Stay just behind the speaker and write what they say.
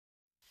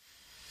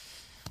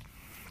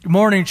Good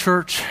morning,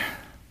 church.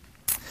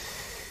 I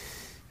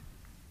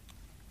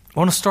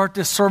want to start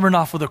this sermon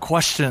off with a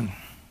question.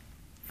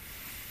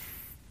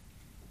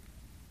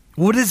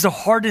 What is the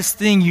hardest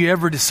thing you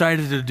ever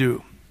decided to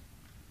do?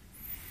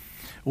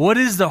 What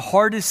is the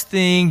hardest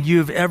thing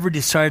you've ever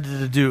decided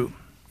to do?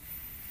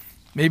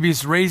 Maybe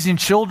it's raising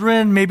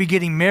children, maybe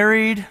getting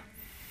married,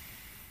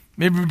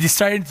 maybe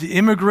deciding to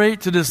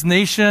immigrate to this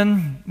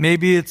nation,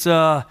 maybe it's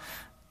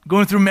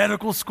going through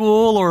medical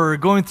school or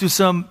going through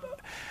some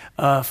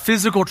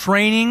physical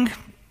training,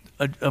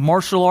 a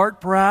martial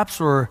art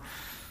perhaps, or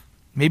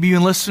maybe you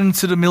enlisted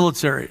to the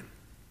military.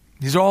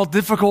 These are all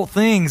difficult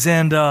things,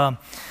 and I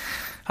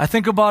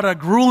think about a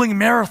grueling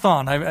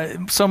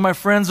marathon. Some of my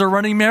friends are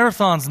running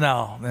marathons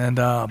now, and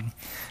I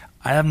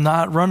have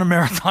not run a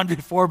marathon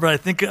before,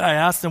 but I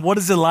asked them, what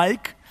is it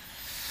like?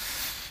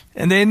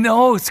 And they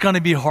know it's going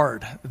to be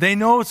hard. They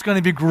know it's going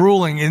to be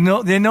grueling.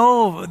 They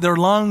know their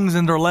lungs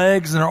and their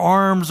legs and their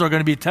arms are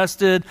going to be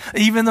tested.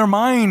 Even their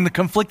mind, the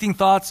conflicting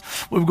thoughts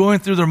were going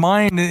through their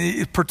mind,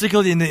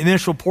 particularly in the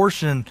initial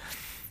portion,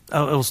 it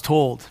was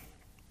told.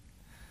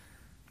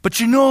 But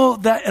you know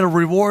that a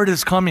reward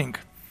is coming.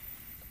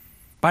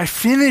 By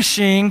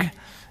finishing,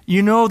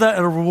 you know that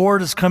a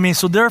reward is coming.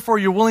 So therefore,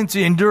 you're willing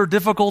to endure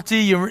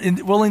difficulty. You're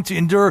willing to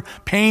endure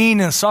pain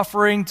and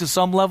suffering to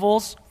some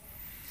levels.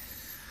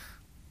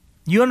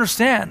 You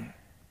understand,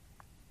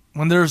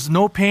 when there's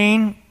no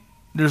pain,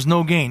 there's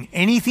no gain.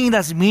 Anything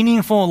that's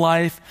meaningful in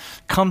life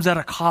comes at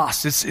a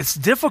cost. It's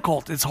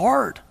difficult. It's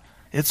hard.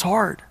 It's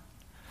hard.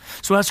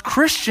 So as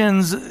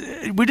Christians,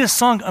 we just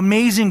sung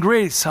Amazing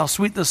Grace, how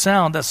sweet the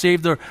sound that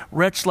saved a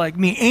wretch like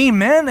me.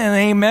 Amen and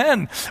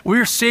amen.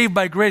 We're saved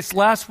by grace.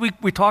 Last week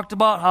we talked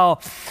about how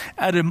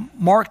at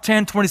Mark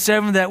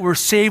 10:27 that we're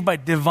saved by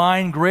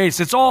divine grace.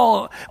 It's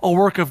all a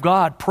work of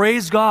God.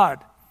 Praise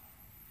God.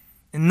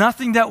 And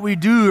nothing that we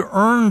do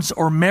earns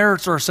or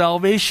merits our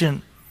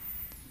salvation.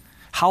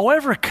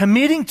 However,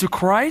 committing to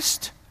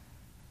Christ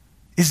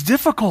is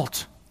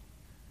difficult.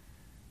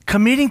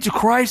 Committing to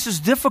Christ is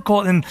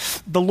difficult, and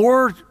the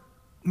Lord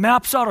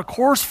maps out a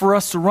course for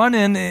us to run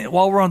in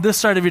while we're on this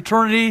side of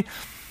eternity.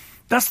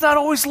 That's not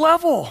always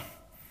level.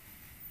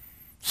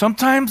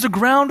 Sometimes the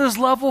ground is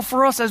level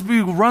for us as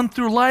we run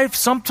through life.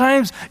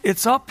 Sometimes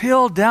it's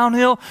uphill,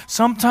 downhill.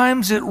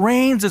 Sometimes it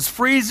rains, it's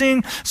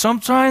freezing.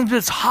 Sometimes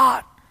it's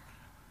hot.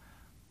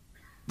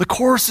 The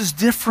course is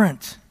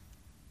different.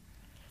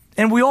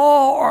 And we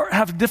all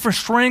have different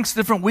strengths,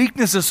 different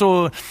weaknesses.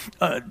 So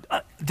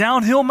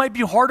downhill might be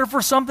harder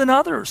for some than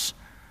others.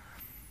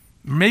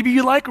 Maybe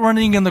you like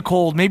running in the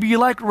cold. Maybe you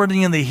like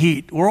running in the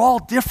heat. We're all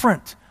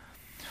different.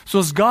 So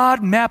as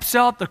God maps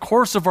out the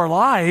course of our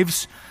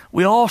lives,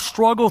 we all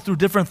struggle through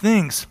different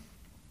things.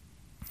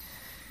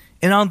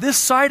 And on this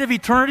side of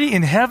eternity,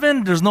 in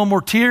heaven, there's no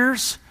more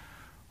tears,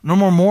 no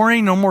more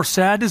mourning, no more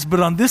sadness. But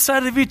on this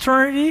side of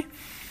eternity,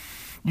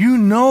 you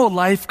know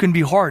life can be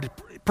hard,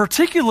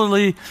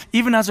 particularly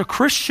even as a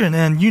Christian,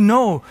 and you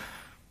know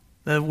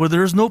that where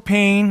there's no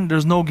pain,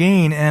 there's no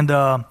gain. And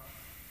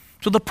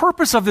so the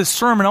purpose of this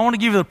sermon, I want to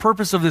give you the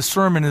purpose of this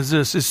sermon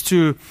is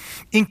to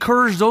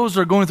encourage those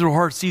that are going through a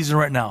hard season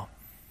right now.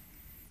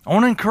 I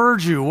want to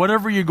encourage you,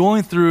 whatever you're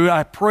going through,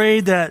 I pray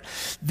that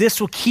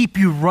this will keep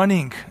you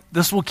running.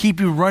 This will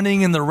keep you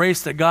running in the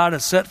race that God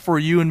has set for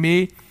you and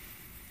me.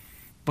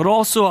 But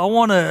also,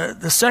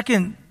 the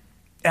second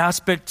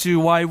aspect to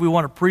why we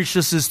want to preach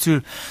this is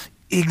to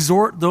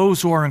exhort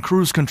those who are in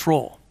cruise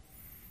control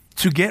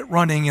to get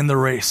running in the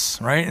race,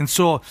 right? And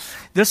so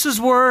this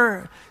is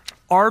where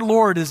our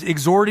Lord is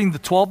exhorting the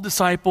 12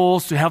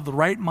 disciples to have the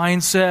right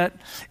mindset.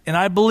 And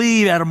I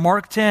believe at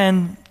Mark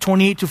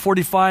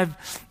 10:28-45,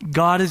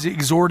 God is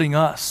exhorting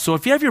us. So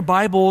if you have your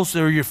Bibles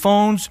or your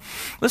phones,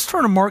 let's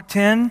turn to Mark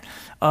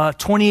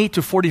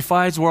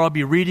 10:28-45 is where I'll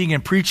be reading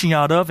and preaching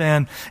out of.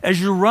 And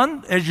as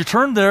you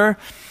turn there,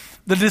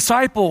 the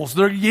disciples,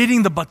 they're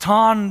getting the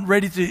baton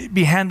ready to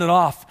be handed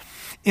off.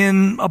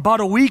 In about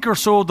a week or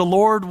so, the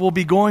Lord will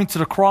be going to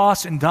the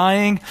cross and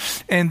dying,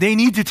 and they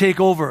need to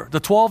take over. The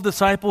 12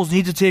 disciples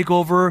need to take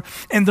over,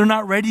 and they're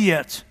not ready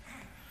yet.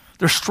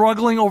 They're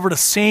struggling over the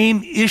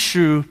same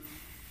issue.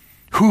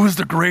 Who is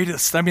the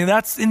greatest? I mean,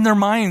 that's in their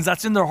minds.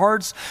 That's in their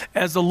hearts.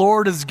 As the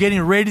Lord is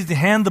getting ready to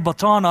hand the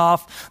baton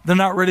off, they're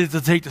not ready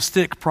to take the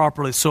stick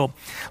properly. So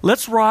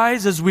let's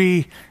rise as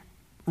we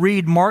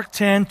read Mark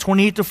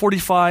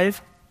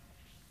 10:28-45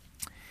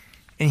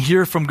 and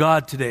hear from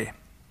God today.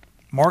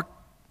 Mark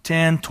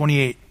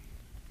 10:28.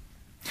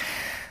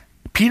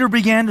 Peter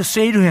began to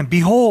say to him,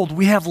 "Behold,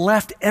 we have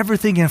left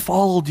everything and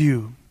followed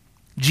you."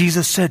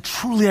 Jesus said,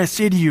 "Truly I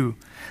say to you,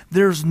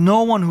 there's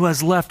no one who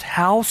has left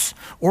house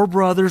or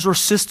brothers or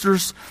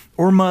sisters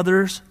or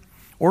mothers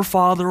or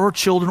father or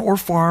children or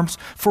farms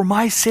for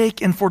my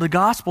sake and for the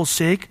gospel's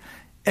sake,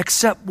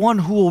 except one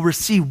who will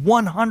receive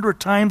 100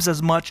 times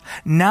as much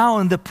now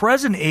in the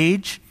present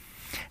age,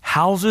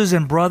 houses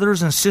and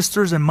brothers and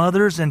sisters and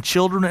mothers and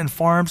children and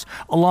farms,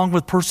 along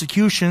with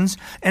persecutions,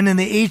 and in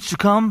the age to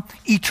come,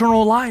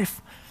 eternal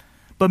life.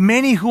 But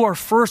many who are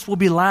first will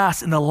be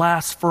last, and the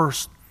last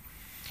first.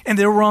 And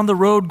they were on the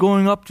road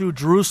going up to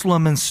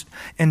Jerusalem,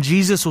 and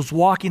Jesus was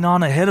walking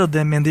on ahead of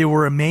them, and they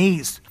were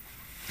amazed.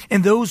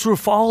 And those who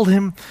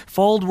followed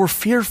were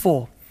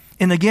fearful.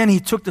 And again, he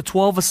took the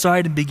 12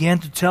 aside and began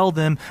to tell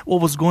them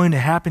what was going to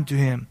happen to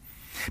him.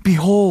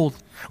 Behold,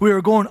 we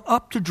are going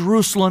up to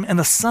Jerusalem, and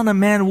the Son of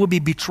Man will be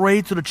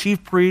betrayed to the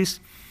chief priests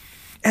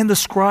and the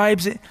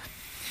scribes,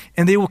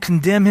 and they will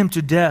condemn him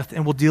to death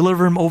and will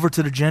deliver him over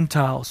to the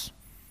Gentiles.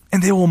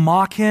 And they will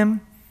mock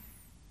him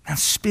and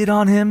spit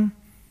on him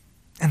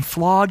and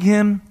flog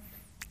him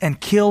and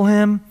kill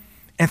him,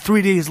 and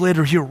 3 days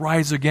later he'll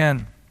rise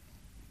again.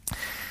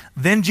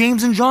 Then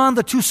James and John,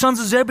 the two sons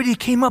of Zebedee,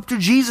 came up to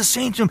Jesus,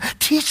 saying to him,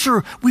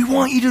 Teacher, we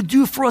want you to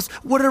do for us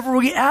whatever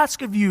we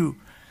ask of you.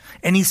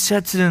 And he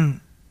said to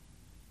them,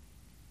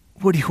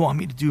 What do you want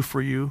me to do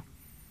for you?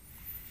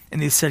 And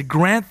they said,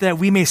 Grant that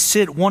we may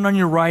sit one on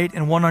your right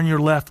and one on your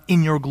left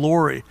in your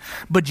glory.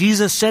 But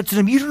Jesus said to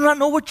them, You do not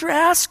know what you're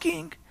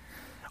asking.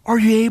 Are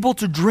you able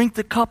to drink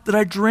the cup that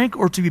I drink,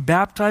 or to be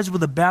baptized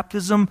with the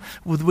baptism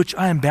with which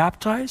I am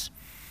baptized?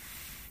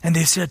 And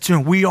they said to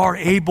him, We are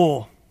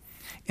able.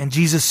 And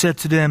Jesus said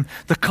to them,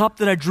 The cup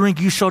that I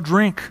drink you shall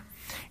drink,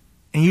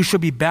 and you shall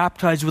be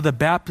baptized with the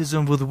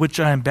baptism with which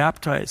I am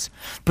baptized.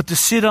 But to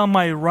sit on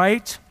my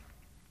right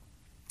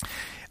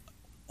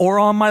or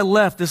on my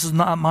left, this is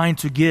not mine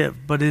to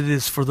give, but it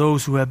is for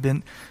those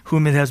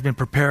whom it has been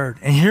prepared.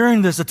 And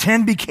hearing this, the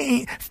 10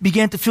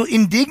 began to feel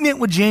indignant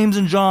with James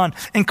and John,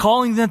 and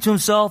calling them to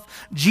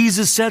himself,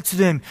 Jesus said to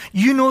them,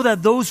 You know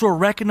that those who are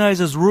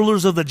recognized as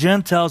rulers of the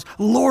Gentiles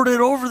lord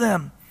it over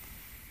them,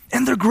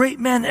 and their great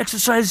men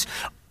exercise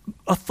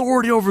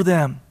authority over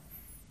them.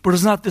 But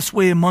it's not this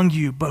way among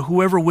you, but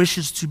whoever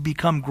wishes to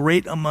become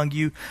great among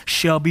you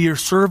shall be your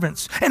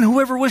servants. And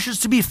whoever wishes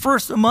to be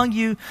first among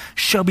you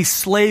shall be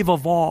slave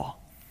of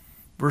all.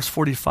 Verse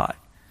 45.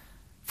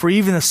 For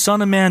even the Son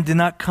of Man did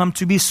not come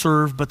to be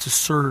served, but to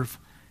serve,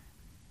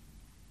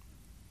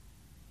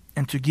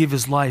 and to give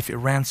his life a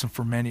ransom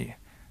for many.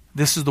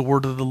 This is the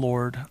word of the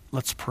Lord.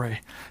 Let's pray.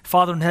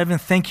 Father in heaven,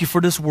 thank you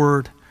for this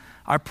word.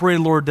 I pray,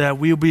 Lord, that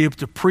we'll be able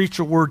to preach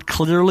your word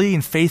clearly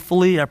and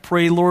faithfully. I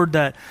pray, Lord,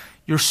 that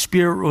your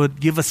Spirit would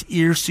give us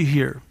ears to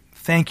hear.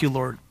 Thank you,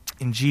 Lord.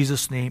 In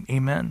Jesus' name,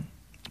 amen.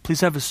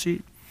 Please have a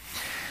seat.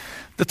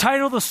 The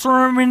title of the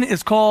sermon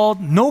is called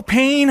No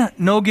Pain,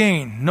 No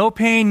Gain. No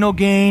Pain, No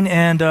Gain.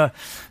 And the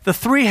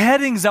three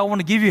headings I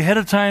want to give you ahead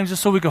of time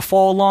just so we can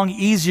follow along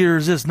easier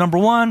is this. Number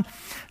one,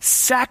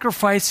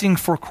 sacrificing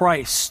for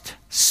Christ.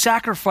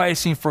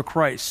 Sacrificing for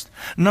Christ.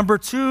 Number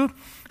two,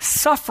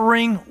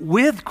 suffering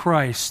with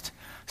Christ.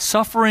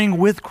 Suffering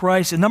with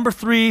Christ. And number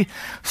three,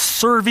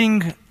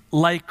 serving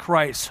like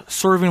Christ.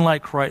 Serving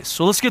like Christ.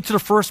 So let's get to the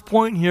first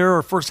point here,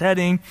 or first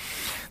heading.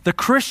 The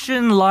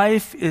Christian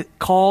life, it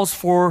calls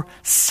for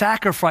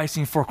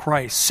sacrificing for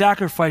Christ.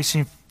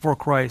 Sacrificing for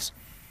Christ.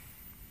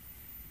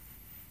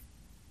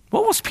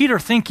 What was Peter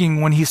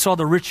thinking when he saw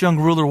the rich young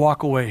ruler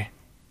walk away?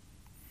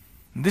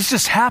 This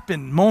just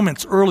happened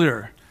moments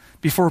earlier,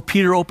 before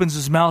Peter opens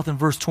his mouth in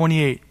verse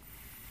 28.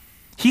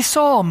 He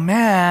saw a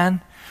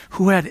man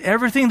who had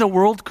everything the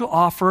world could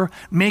offer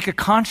make a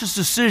conscious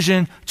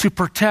decision to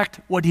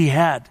protect what he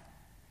had.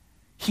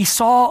 He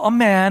saw a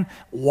man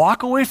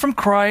walk away from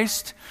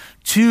Christ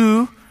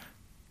to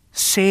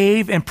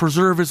save and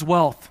preserve his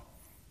wealth.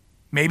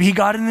 Maybe he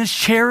got in his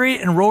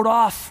chariot and rode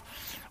off,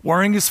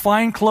 wearing his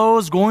fine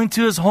clothes, going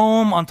to his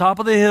home on top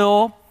of the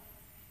hill.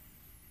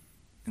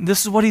 And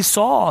this is what he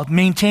saw,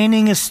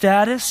 maintaining his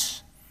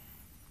status.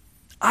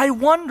 I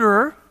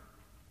wonder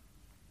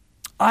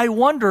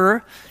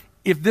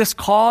if this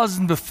caused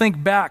him to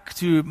think back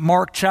to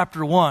Mark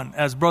chapter 1,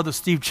 as Brother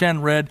Steve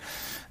Chen read,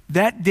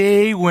 that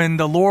day when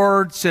the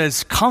Lord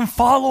says, Come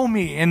follow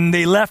me. And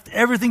they left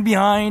everything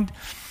behind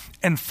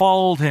and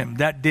followed him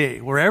that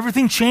day, where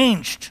everything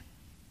changed.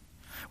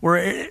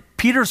 Where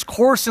Peter's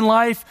course in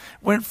life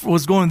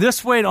was going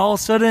this way, and all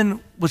of a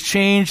sudden was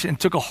changed and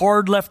took a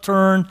hard left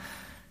turn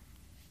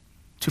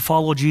to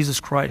follow Jesus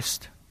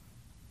Christ.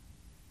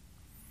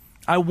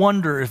 I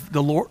wonder if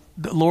the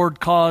Lord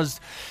caused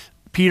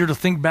Peter to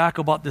think back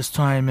about this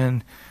time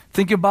and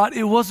think about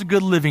it was a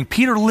good living.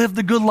 Peter lived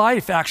a good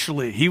life,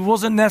 actually. He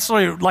wasn't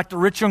necessarily like the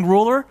rich young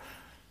ruler,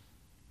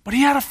 but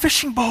he had a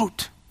fishing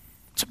boat.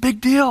 It's a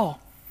big deal.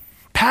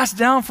 Passed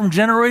down from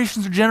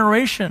generation to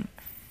generation.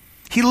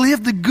 He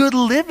lived a good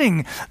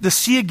living. The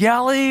Sea of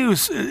Galilee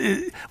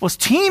was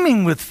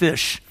teeming with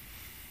fish.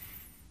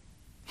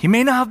 He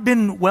may not have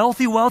been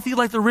wealthy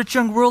like the rich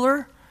young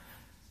ruler,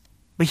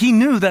 but he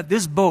knew that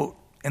this boat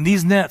and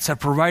these nets had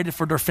provided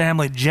for their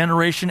family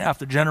generation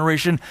after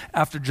generation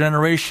after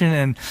generation.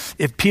 And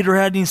if Peter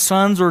had any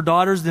sons or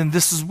daughters, then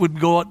would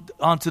go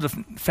on to the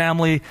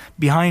family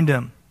behind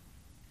him.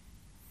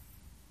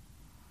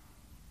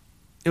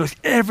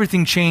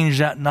 Everything changed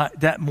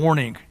that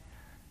morning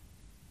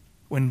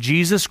when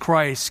Jesus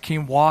Christ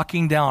came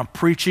walking down,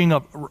 preaching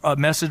a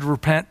message of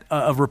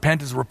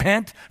repentance.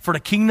 Repent, for the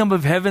kingdom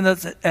of heaven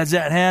that's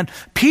at hand.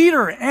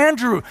 Peter,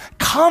 Andrew,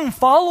 come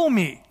follow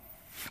me.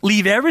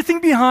 Leave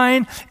everything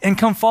behind and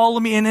come follow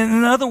me. And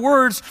in other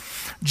words,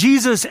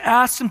 Jesus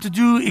asked him to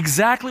do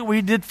exactly what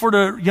he did for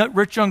the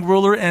rich young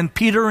ruler, and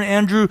Peter and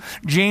Andrew,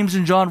 James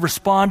and John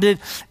responded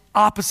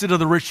opposite of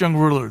the rich young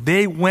ruler.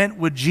 They went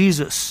with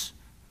Jesus.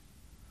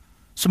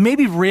 So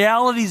maybe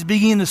reality is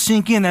beginning to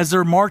sink in as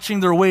they're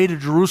marching their way to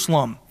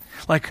Jerusalem.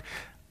 Like,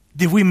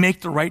 did we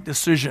make the right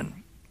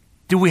decision?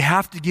 Do we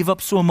have to give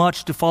up so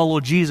much to follow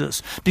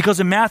Jesus? Because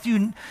in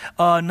Matthew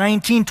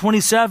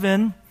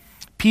 19:27,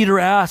 Peter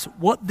asked,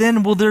 what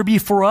then will there be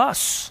for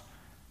us?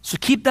 So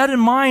keep that in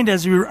mind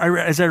as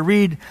I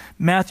read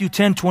Matthew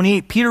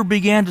 10:28. Peter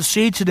began to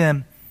say to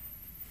them,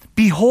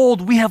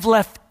 behold, we have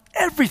left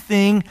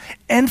everything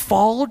and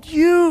followed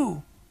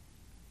you.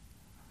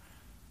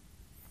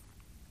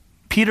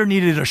 Peter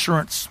needed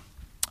assurance.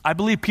 I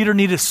believe Peter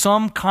needed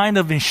some kind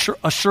of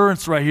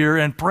assurance right here.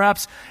 And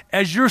perhaps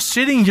as you're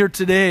sitting here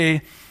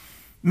today,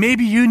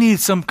 maybe you need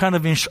some kind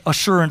of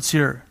assurance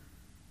here.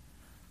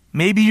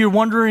 Maybe you're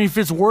wondering if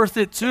it's worth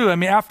it too. I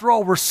mean, after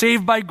all, we're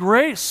saved by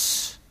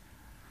grace.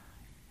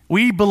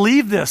 We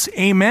believe this.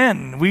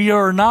 Amen. We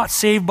are not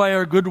saved by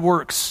our good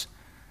works.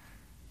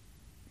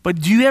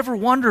 But do you ever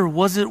wonder,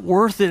 was it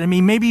worth it? I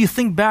mean, maybe you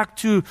think back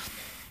to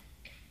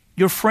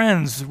your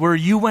friends where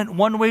you went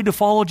one way to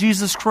follow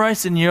Jesus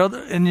Christ and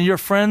your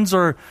friends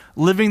are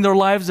living their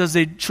lives as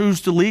they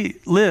choose to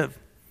live.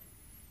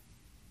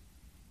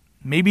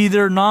 Maybe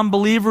they're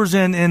non-believers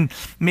and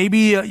maybe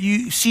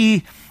you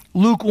see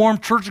lukewarm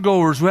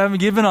churchgoers who haven't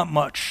given up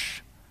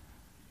much.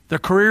 Their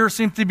careers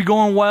seem to be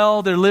going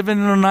well. They're living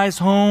in a nice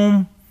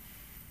home.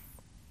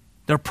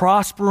 They're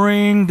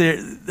prospering.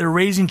 They're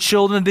raising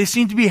children. They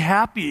seem to be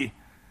happy.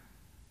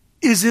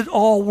 Is it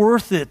all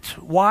worth it?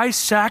 Why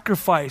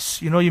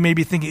sacrifice? You may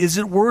be thinking, is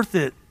it worth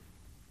it?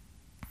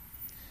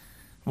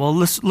 Well,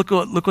 let's look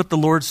what the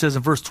Lord says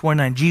in verse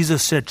 29.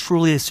 Jesus said,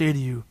 truly I say to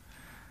you,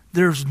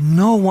 there's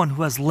no one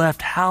who has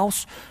left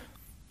house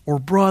or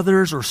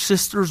brothers or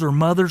sisters or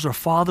mothers or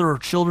father or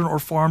children or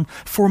farm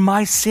for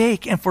my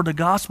sake and for the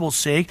gospel's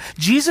sake.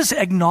 Jesus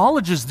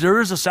acknowledges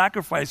there is a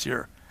sacrifice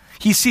here.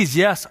 He sees,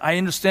 yes, I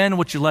understand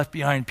what you left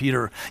behind,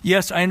 Peter.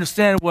 Yes, I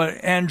understand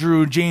what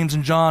Andrew, James,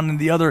 and John and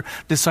the other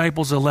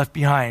disciples have left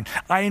behind.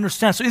 I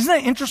understand. So isn't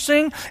that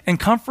interesting and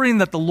comforting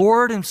that the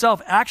Lord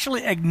himself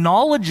actually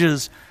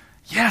acknowledges,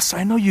 yes,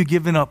 I know you've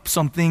given up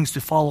some things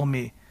to follow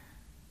me.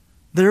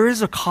 There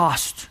is a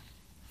cost.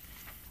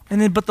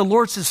 But the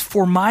Lord says,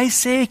 for my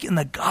sake and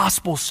the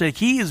gospel's sake,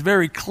 he is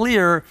very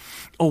clear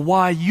of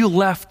why you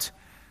left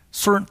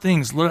certain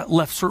things,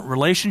 left certain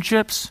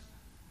relationships.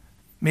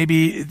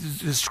 Maybe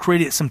it's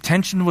created some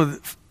tension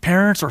with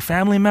parents or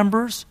family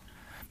members.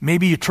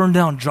 Maybe you turned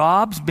down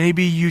jobs.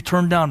 Maybe you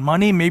turned down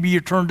money. Maybe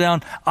you turned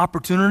down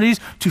opportunities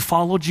to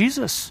follow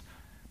Jesus.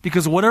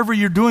 Because whatever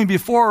you're doing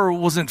before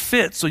wasn't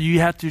fit, so you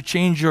had to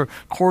change your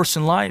course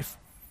in life.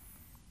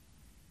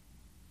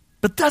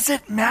 But does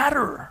it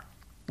matter?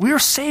 We are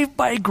saved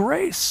by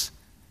grace.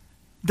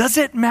 Does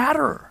it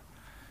matter?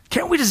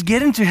 Can't we just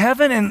get into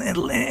heaven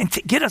and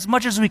get as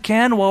much as we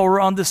can while we're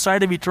on this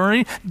side of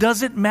eternity?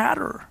 Does it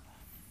matter?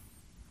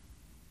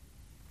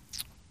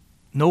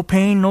 No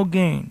pain, no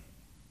gain.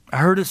 I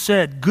heard it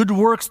said, good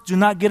works do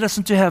not get us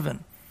into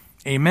heaven.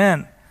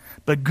 Amen.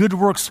 But good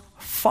works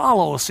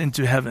follow us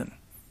into heaven.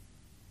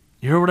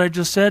 You hear what I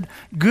just said?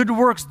 Good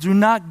works do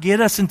not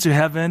get us into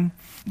heaven.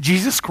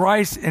 Jesus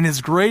Christ and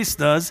his grace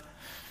does.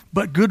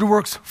 But good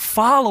works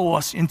follow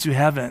us into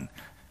heaven.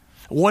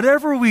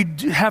 Whatever we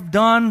have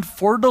done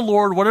for the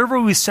Lord, whatever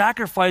we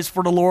sacrifice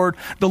for the Lord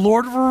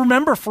will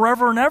remember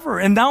forever and ever.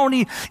 And not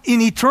only in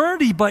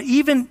eternity, but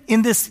even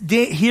in this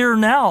day here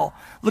now.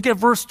 Look at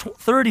verse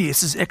 30. It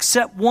says,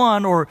 except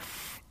one or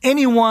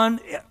anyone,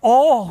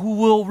 all who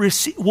will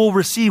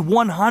receive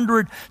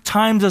 100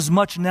 times as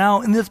much now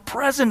in this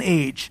present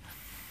age.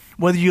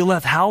 Whether you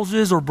left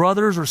houses or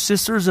brothers or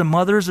sisters and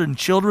mothers and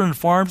children and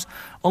farms,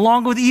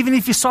 along with even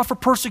if you suffer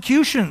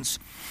persecutions,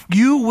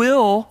 you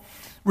will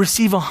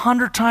receive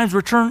 100 times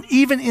return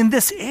even in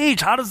this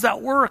age. How does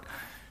that work?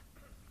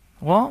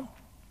 Well,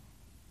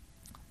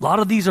 a lot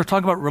of these are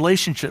talking about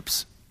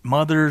relationships.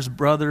 Mothers,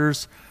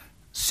 brothers,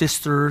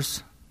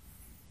 sisters,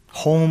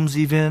 homes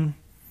even.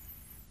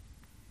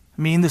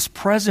 I mean, in this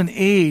present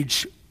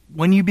age,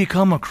 when you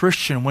become a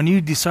Christian, when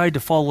you decide to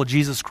follow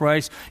Jesus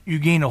Christ, you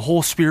gain a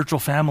whole spiritual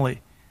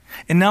family.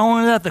 And not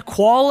only that, the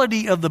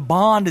quality of the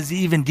bond is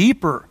even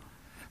deeper.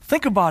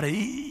 Think about it.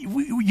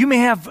 You may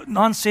have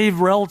non-saved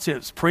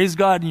relatives. Praise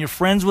God, and you're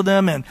friends with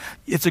them, and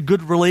it's a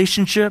good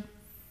relationship.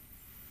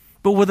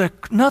 But with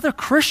another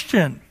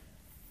Christian,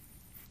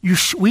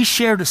 we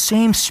share the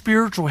same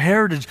spiritual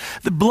heritage.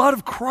 The blood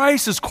of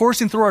Christ is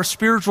coursing through our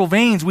spiritual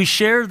veins. We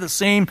share the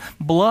same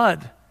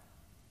blood.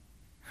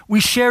 We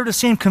share the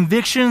same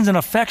convictions and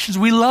affections.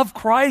 We love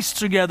Christ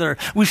together.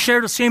 We share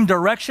the same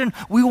direction.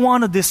 We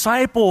want to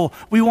disciple.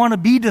 We want to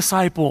be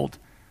discipled.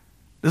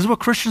 This is what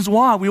Christians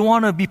want. We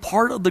want to be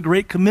part of the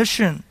Great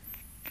Commission.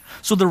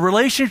 So the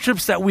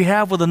relationships that we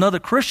have with another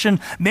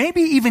Christian may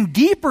be even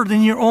deeper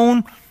than your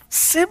own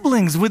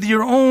siblings, with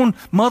your own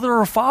mother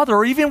or father,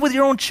 or even with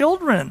your own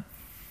children.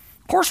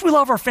 course we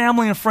love our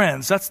family and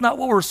friends. That's not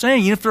what we're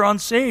saying, even if they're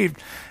unsaved.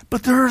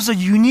 But there's a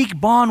unique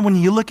bond when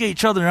you look at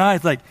each other in the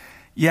eyes like,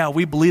 yeah,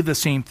 we believe the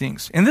same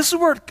things. And this is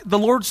where the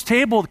Lord's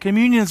table, the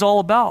communion is all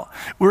about.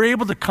 We're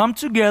able to come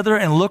together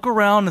and look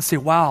around and say,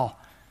 wow,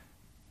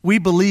 we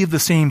believe the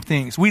same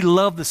things. We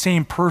love the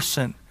same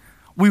person.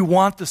 We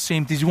want the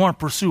same things. We want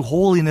to pursue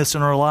holiness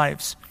in our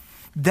lives.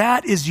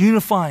 That is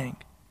unifying.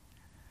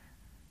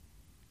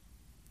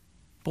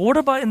 But what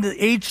about in the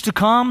age to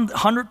come,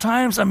 100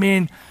 times? I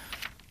mean,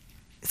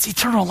 it's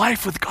eternal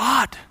life with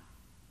God.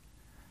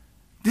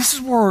 This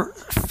is where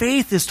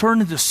faith is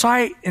turned into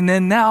sight, and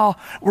then now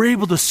we're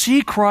able to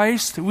see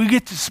Christ. We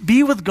get to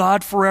be with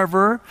God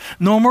forever.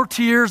 No more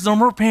tears, no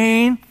more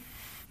pain,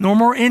 no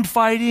more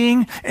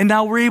infighting, and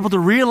now we're able to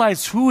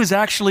realize who is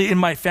actually in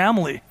my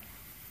family.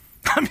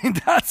 I mean,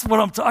 that's what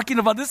I'm talking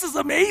about. This is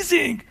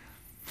amazing.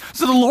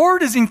 So the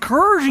Lord is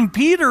encouraging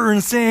Peter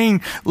and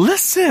saying,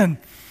 listen,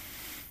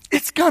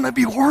 it's going to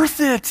be worth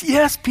it.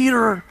 Yes,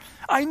 Peter,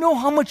 I know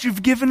how much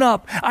you've given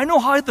up. I know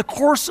how the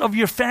course of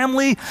your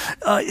family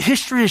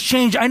history has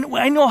changed. I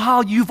know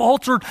how you've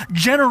altered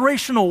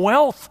generational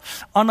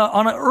wealth on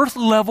an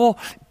earthly level.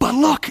 But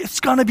look, it's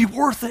going to be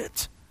worth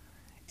it.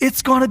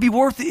 It's going to be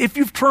worth it. If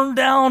you've turned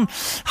down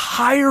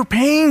higher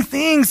paying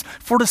things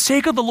for the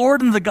sake of the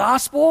Lord and the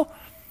gospel,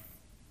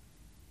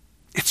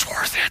 it's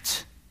worth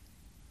it.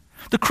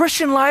 The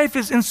Christian life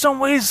is in some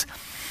ways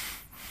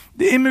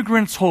the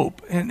immigrant's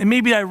hope. And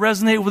maybe I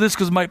resonate with this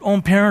because my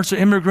own parents are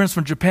immigrants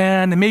from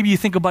Japan. And maybe you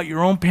think about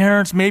your own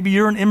parents. Maybe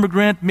you're an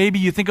immigrant. Maybe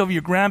you think of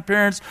your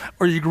grandparents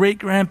or your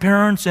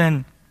great-grandparents.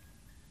 And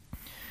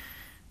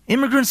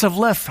immigrants have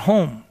left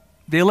home.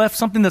 They left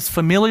something that's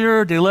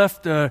familiar. They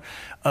left a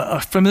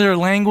familiar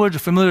language, a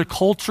familiar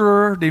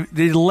culture.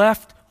 They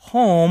left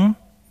home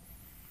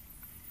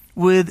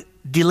with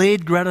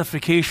delayed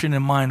gratification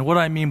in mind. What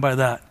do I mean by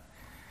that?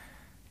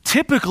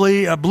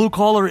 Typically, a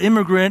blue-collar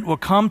immigrant will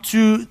come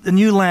to the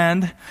new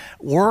land,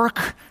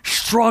 work,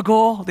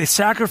 struggle, they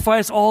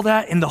sacrifice all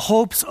that in the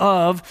hopes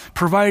of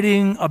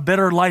providing a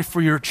better life for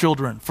your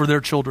children, for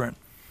their children.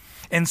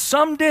 And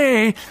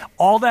someday,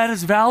 all that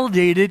is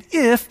validated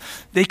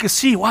if they could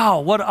see,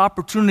 wow, what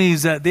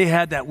opportunities that they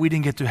had that we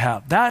didn't get to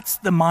have. That's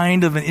the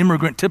mind of an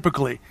immigrant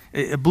typically,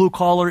 a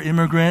blue-collar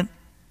immigrant.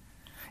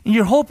 And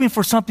you're hoping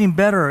for something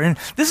better. And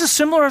this is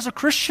similar as a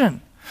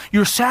Christian.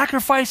 You're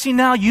sacrificing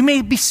now. You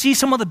may see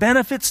some of the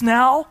benefits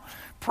now.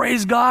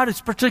 Praise God.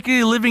 It's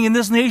particularly living in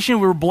this nation.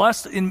 We're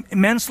blessed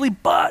immensely,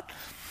 but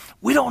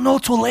we don't know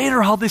till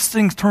later how this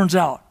thing turns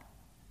out.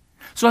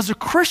 So as a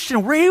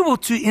Christian, we're able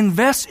to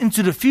invest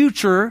into the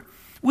future.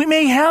 We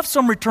may have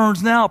some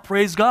returns now,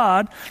 praise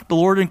God. The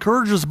Lord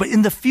encourages us, but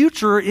in the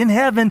future, in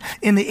heaven,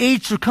 in the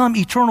age to come,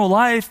 eternal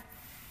life,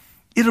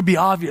 it'll be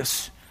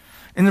obvious.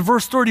 In the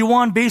verse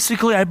 31,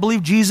 basically, I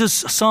believe Jesus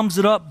sums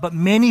it up, but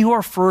many who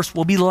are first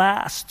will be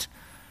last,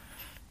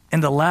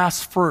 and the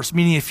last first.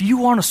 Meaning, if you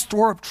want to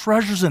store up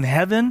treasures in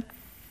heaven,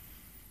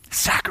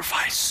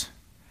 sacrifice.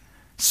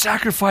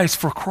 Sacrifice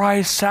for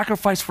Christ,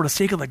 sacrifice for the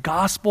sake of the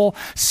gospel,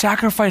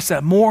 sacrifice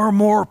that more and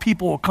more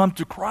people will come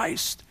to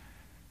Christ.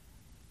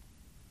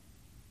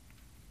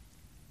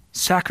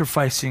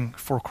 Sacrificing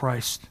for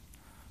Christ.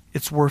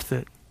 It's worth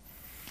it.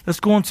 Let's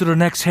go into the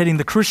next heading.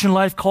 The Christian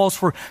life calls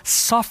for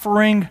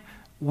suffering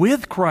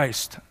with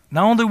Christ.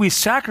 Not only do we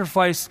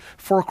sacrifice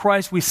for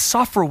Christ, we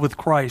suffer with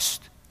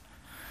Christ.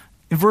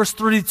 In verse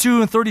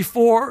 32 and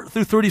 34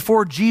 through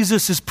 34,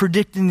 Jesus is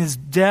predicting his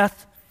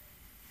death.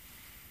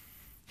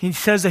 He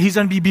says that he's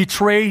going to be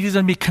betrayed. He's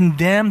going to be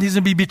condemned. He's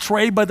going to be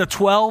betrayed by the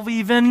 12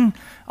 even.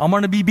 I'm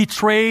going to be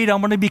betrayed.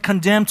 I'm going to be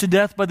condemned to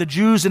death by the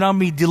Jews, and I'm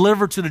going to be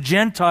delivered to the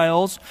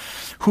Gentiles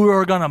who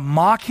are going to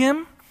mock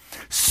him,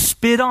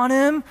 spit on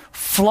him,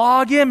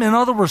 flog him. In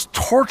other words,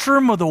 torture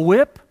him with a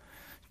whip.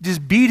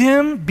 Just beat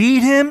him,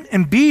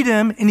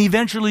 and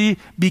eventually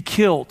be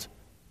killed.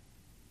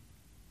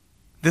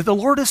 That the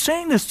Lord is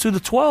saying this to the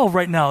 12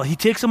 right now. He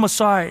takes them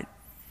aside.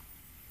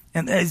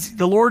 And as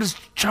the Lord is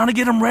trying to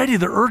get them ready,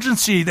 the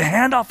urgency, the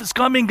handoff is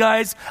coming,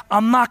 guys.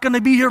 I'm not going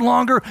to be here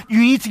longer. You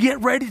need to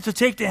get ready to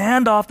take the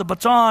handoff, the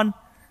baton.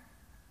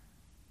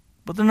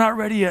 But they're not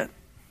ready yet.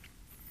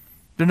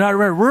 They're not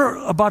ready. We're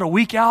about a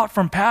week out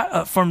from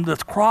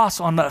the cross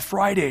on that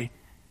Friday.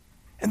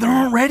 And they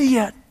aren't ready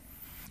yet.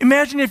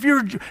 Imagine if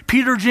you're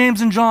Peter, James,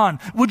 and John.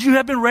 Would you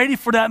have been ready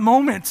for that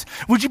moment?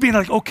 Would you be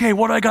like, okay,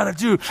 what do I got to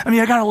do? I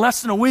mean, I got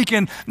less than a week,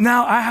 and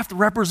now I have to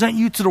represent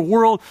you to the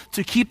world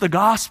to keep the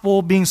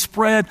gospel being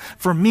spread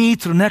from me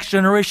to the next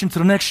generation, to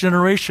the next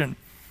generation.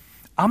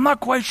 I'm not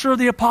quite sure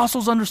the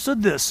apostles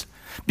understood this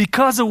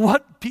because of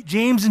what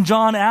James and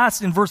John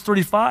asked in verse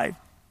 35.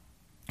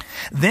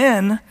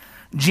 Then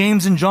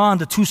James and John,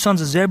 the two sons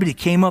of Zebedee,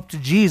 came up to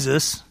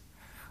Jesus,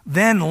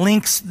 then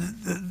links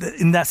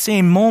in that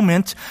same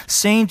moment,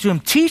 saying to him,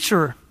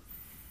 "Teacher,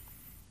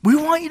 we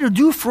want you to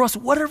do for us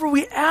whatever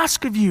we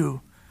ask of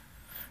you."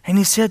 And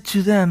he said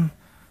to them,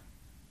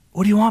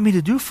 "What do you want me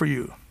to do for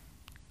you?"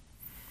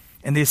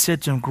 And they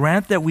said to him,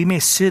 "Grant that we may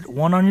sit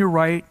one on your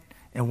right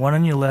and one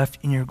on your left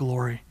in your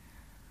glory."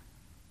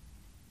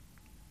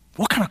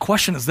 What kind of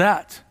question is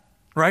that?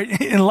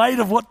 right? In light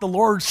of what the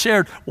Lord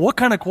shared, what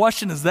kind of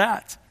question is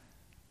that?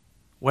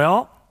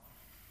 Well,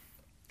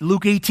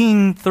 Luke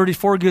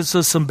 18:34 gives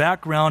us some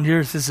background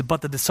here. It says,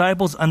 but the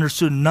disciples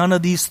understood none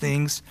of these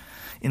things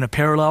in a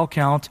parallel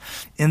account.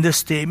 In this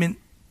statement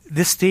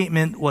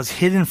was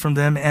hidden from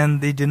them,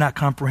 and they did not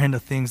comprehend the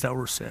things that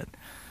were said.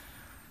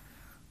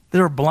 They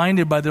were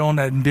blinded by their own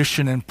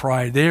ambition and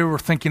pride. They were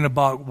thinking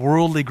about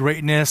worldly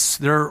greatness.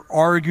 They're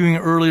arguing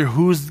earlier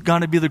who's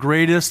going to be the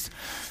greatest.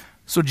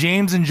 So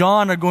James and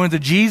John are going to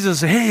Jesus,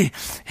 hey,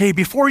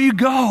 before you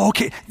go,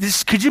 okay,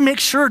 could you make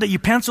sure that you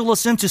pencil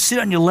us in to sit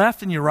on your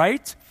left and your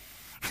right?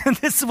 And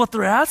this is what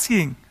they're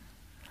asking.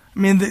 I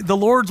mean, the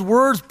Lord's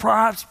words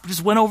perhaps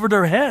just went over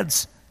their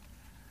heads.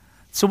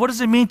 So what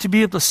does it mean to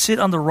be able to sit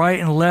on the right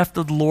and left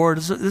of the Lord?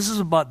 This is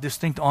about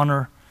distinct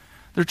honor.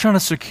 They're trying to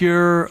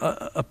secure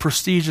a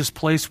prestigious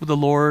place with the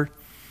Lord. In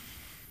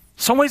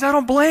some ways, I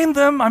don't blame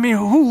them. I mean,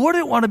 who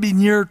wouldn't want to be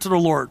near to the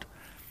Lord?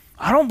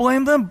 I don't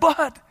blame them,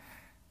 but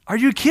are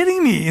you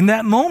kidding me? In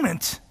that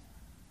moment,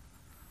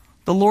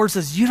 the Lord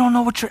says, you don't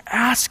know what you're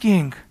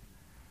asking.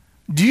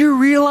 Do you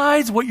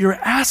realize what you're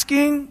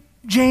asking,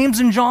 James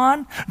and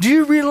John? Do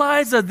you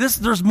realize that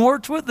there's more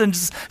to it than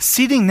just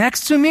sitting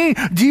next to me?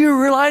 Do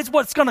you realize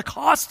what it's going to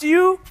cost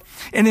you?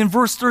 And in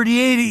verse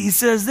 38, he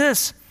says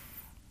this,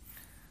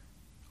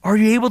 are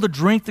you able to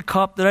drink the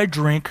cup that I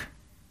drink,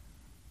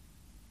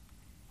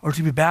 or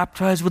to be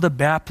baptized with the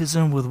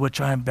baptism with which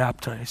I am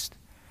baptized?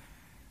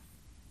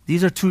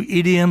 These are two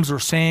idioms or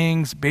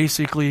sayings,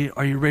 basically,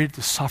 are you ready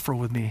to suffer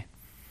with me?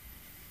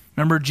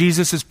 Remember,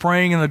 Jesus is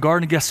praying in the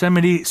Garden of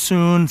Gethsemane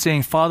soon,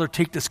 saying, Father,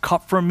 take this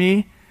cup from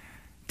me.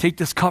 Take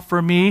this cup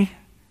from me,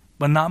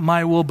 but not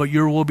my will, but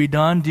your will be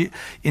done.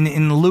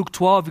 In Luke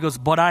 12, he goes,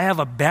 but I have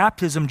a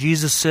baptism,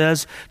 Jesus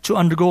says, to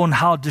undergo, and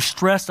how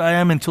distressed I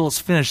am until it's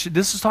finished.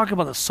 This is talking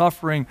about the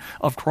suffering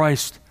of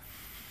Christ.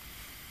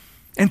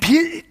 And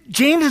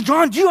James and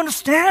John, do you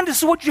understand? This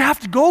is what you have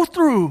to go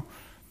through.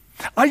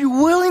 Are you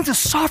willing to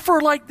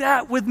suffer like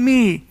that with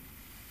me?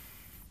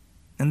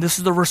 And this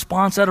is the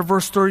response out of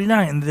verse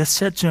 39. And they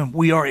said to him,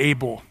 we are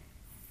able.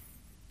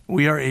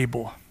 We are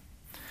able.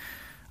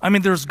 I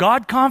mean, there's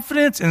God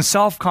confidence and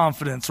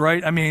self-confidence,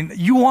 right? I mean,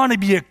 you want to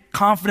be a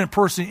confident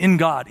person in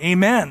God.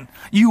 Amen.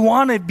 You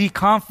want to be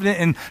confident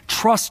and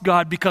trust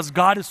God because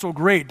God is so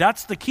great.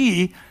 That's the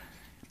key.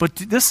 But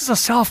this is a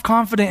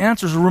self-confident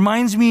answer. It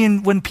reminds me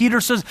when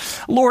Peter says,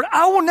 Lord,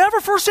 I will never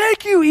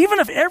forsake you. Even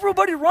if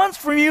everybody runs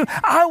from you,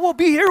 I will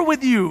be here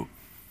with you.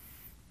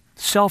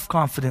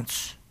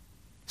 Self-confidence.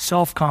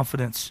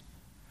 Self-confidence.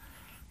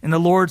 And the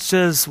Lord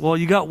says, well,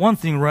 you got one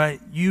thing right.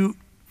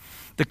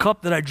 The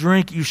cup that I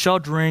drink, you shall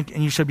drink,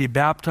 and you shall be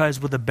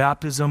baptized with the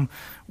baptism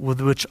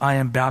with which I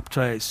am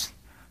baptized.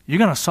 You're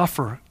going to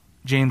suffer,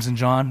 James and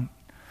John.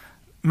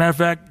 Matter of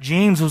fact,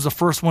 James was the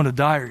first one to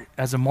die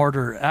as a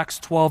martyr. Acts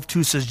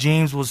 12:2 says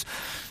James was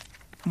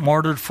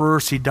martyred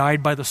first. He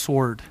died by the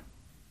sword.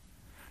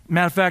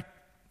 Matter of fact,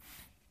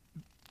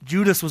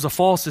 Judas was a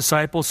false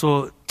disciple,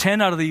 so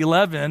 10 out of the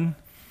 11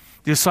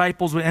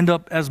 disciples would end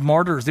up as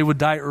martyrs. They would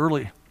die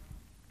early.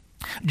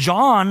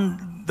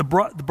 John, the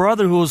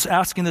brother who was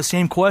asking the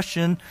same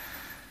question,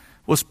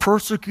 was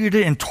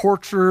persecuted and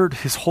tortured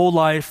his whole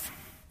life.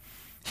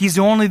 He's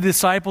the only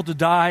disciple to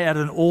die at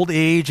an old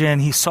age,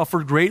 and he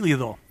suffered greatly,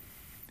 though.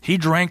 He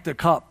drank the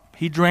cup.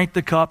 He drank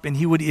the cup, and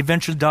he would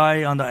eventually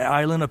die on the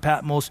island of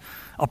Patmos,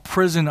 a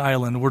prison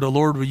island where the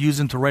Lord would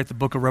use him to write the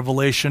book of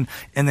Revelation,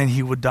 and then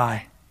he would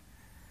die.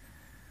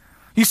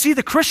 You see,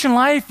 the Christian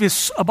life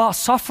is about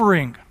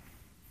suffering.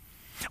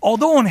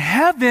 Although in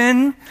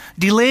heaven,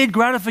 delayed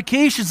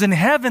gratifications, in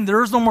heaven,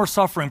 there is no more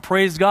suffering.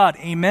 Praise God.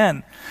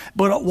 Amen.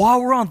 But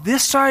while we're on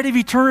this side of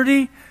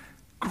eternity,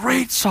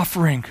 great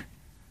suffering.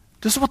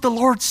 This is what the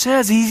Lord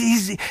says.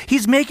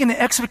 He's making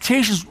the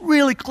expectations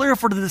really clear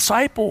for the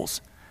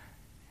disciples.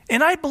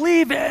 And I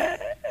believe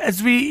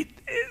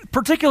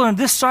particularly on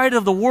this side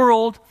of the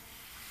world,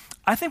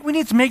 I think we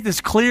need to make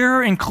this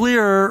clearer and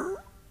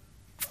clearer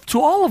to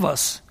all of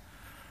us.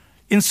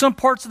 In some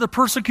parts of the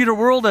persecuted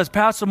world, as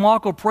Pastor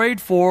Marco prayed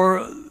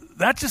for,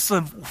 that's just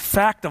a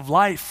fact of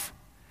life.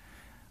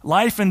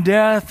 Life and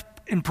death,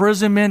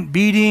 imprisonment,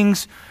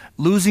 beatings,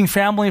 losing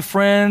family and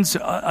friends,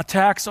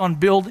 attacks on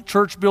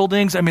church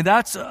buildings. I mean,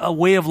 that's a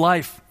way of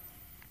life.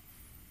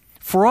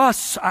 For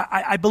us,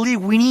 I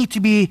believe we need to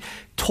be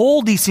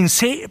told these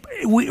things.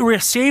 We're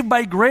saved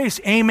by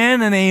grace.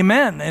 Amen and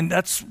amen. And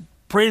that's,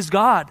 praise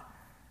God.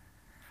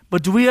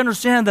 But do we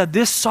understand that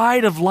this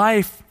side of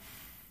life,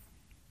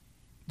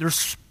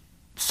 there's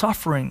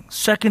suffering?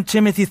 2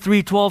 Timothy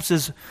 3:12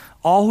 says,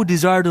 all who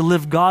desire to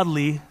live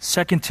godly,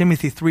 2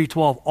 Timothy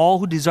 3:12, all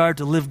who desire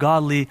to live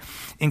godly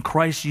in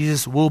Christ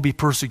Jesus will be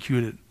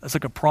persecuted. That's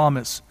like a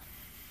promise.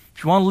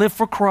 If you want to live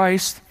for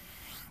Christ,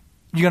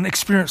 you're going to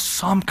experience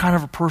some kind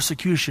of a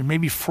persecution.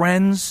 Maybe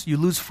friends, you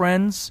lose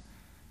friends.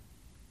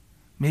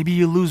 Maybe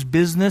you lose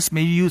business.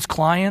 Maybe you lose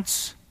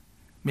clients.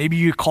 Maybe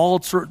you're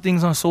called certain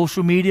things on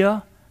social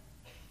media.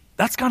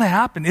 That's going to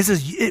happen.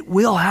 It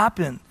will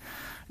happen.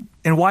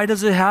 And why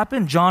does it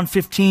happen? John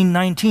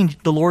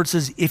 15:19, the Lord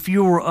says, if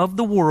you were of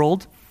the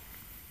world,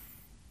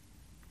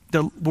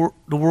 the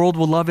world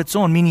will love its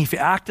own. Meaning if you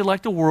acted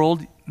like the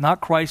world,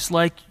 not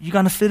Christ-like, you're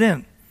going to fit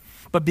in.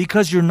 But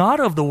because you're not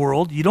of the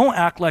world, you don't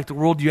act like the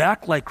world, you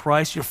act like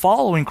Christ, you're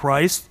following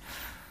Christ.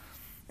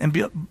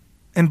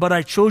 But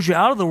I chose you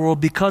out of the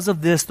world. Because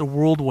of this, the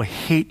world will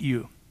hate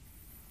you.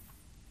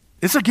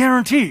 It's a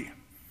guarantee.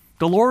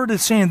 The Lord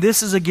is saying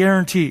this is a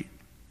guarantee.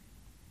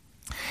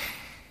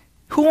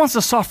 Who wants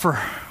to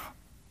suffer?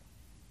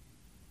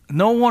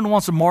 No one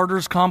wants a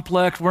martyr's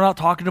complex. We're not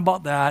talking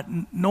about that.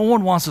 No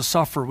one wants to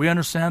suffer. We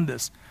understand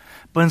this.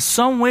 But in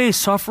some ways,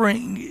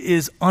 suffering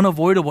is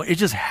unavoidable. It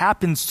just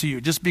happens to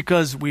you just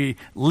because we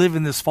live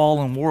in this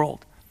fallen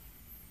world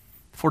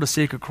for the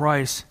sake of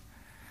Christ.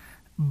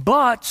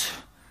 But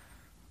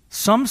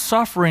some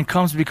suffering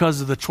comes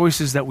because of the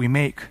choices that we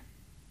make.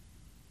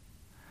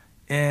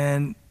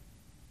 And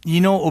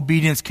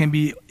obedience can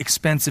be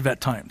expensive at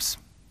times.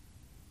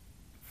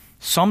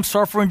 Some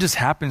suffering just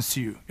happens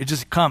to you. It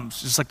just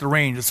comes, just like the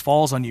rain, just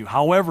falls on you.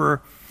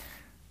 However,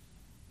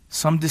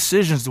 some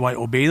decisions, do I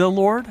obey the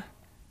Lord?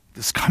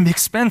 This is going to be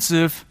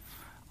expensive.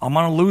 I'm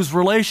going to lose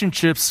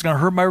relationships. It's going to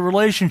hurt my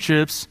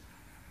relationships.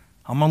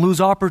 I'm going to lose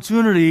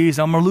opportunities.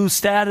 I'm going to lose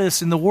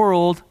status in the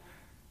world.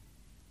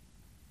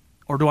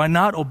 Or do I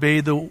not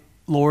obey the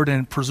Lord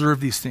and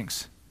preserve these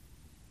things?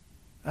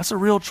 That's a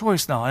real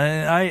choice now.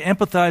 And I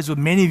empathize with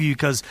many of you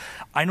because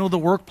I know the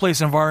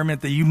workplace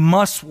environment that you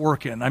must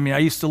work in. I mean, I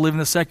used to live in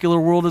the secular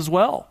world as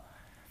well.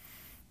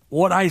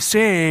 What I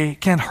say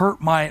can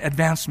hurt my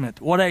advancement.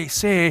 What I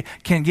say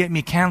can get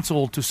me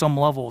canceled to some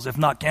levels, if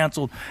not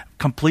canceled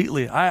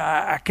completely.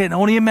 I can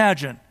only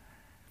imagine.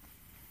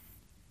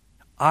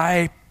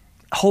 I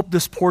hope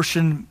this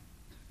portion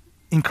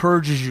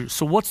encourages you.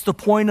 So what's the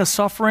point of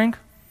suffering?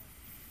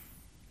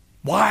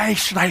 Why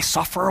should I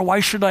suffer?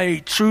 Why should I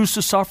choose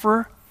to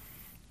suffer?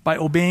 By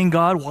obeying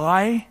God.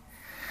 Why?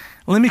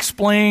 Let me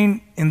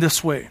explain in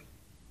this way.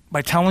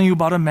 By telling you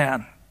about a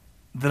man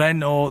that I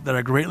know, that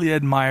I greatly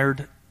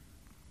admired,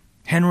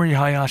 Henry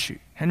Hayashi.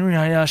 Henry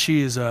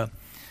Hayashi is one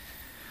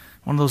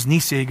of those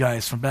Nisei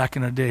guys from back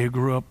in the day who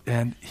grew up,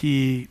 and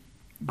he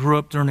grew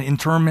up during the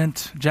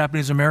internment,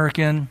 Japanese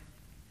American.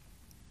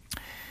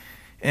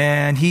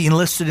 And he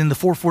enlisted in the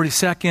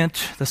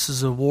 442nd. This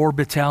is a war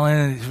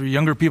battalion. For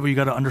younger people, you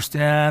got to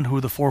understand who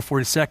the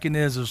 442nd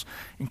is. There's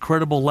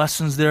incredible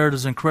lessons there.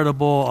 There's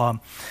incredible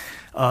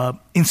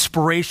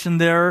inspiration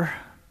there.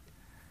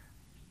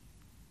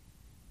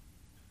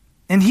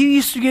 And he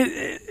used to get,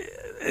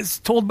 it's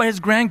told by his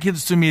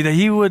grandkids to me, that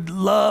he would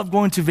love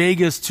going to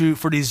Vegas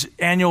for these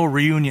annual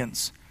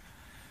reunions.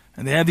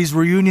 And they have these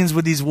reunions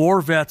with these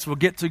war vets. We'll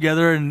get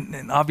together,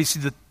 and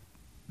obviously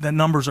the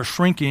numbers are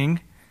shrinking,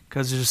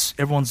 because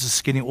everyone's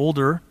just getting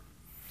older.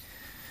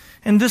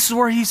 And this is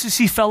where he used to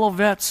see fellow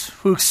vets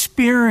who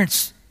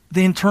experienced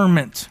the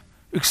internment,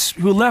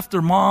 who left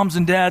their moms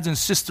and dads and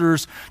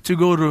sisters to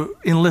go to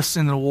enlist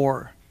in the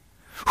war,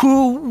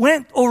 who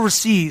went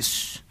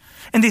overseas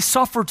and they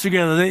suffered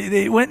together.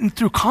 They went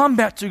through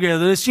combat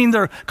together. They've seen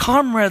their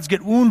comrades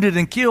get wounded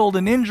and killed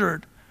and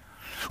injured,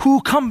 who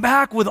come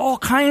back with all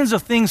kinds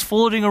of things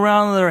floating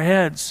around in their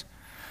heads.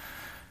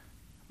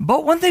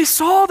 But when they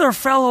saw their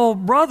fellow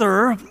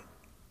brother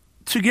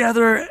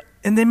together,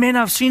 and they may not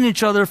have seen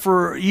each other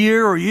for a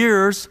year or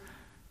years,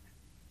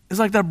 it's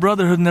like that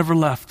brotherhood never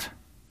left.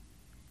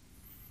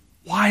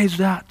 Why is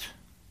that?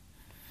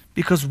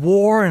 Because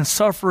war and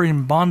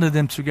suffering bonded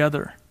them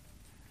together.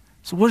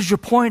 So what is your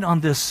point on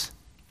this?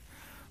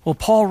 Well,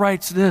 Paul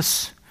writes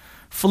this,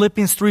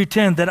 Philippians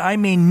 3:10, that I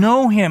may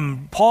know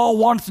him. Paul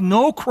wants to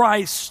know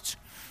Christ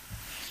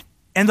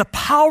and the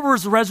power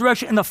of his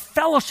resurrection and the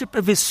fellowship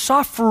of his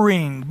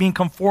suffering, being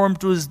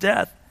conformed to his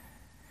death.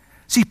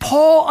 See,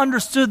 Paul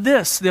understood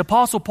this. The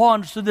Apostle Paul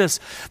understood this.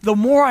 The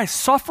more I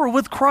suffer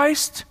with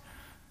Christ,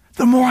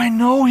 the more I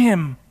know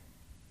him.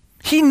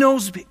 He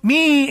knows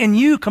me and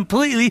you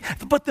completely,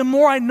 but the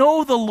more I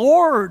know the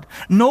Lord,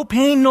 no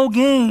pain, no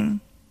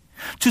gain.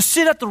 To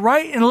sit at the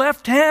right and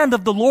left hand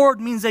of the Lord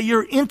means that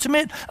you're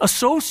intimate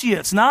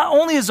associates. Not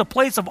only as a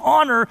place of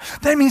honor,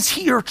 that means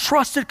you're a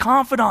trusted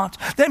confidant.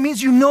 That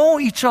means you know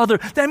each other.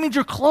 That means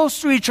you're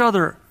close to each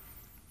other.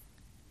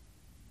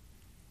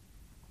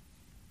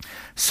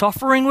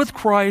 Suffering with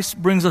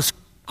Christ brings us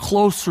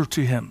closer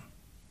to him.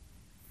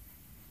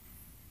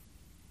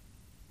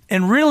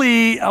 And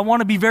really, I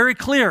want to be very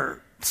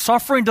clear.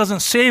 Suffering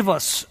doesn't save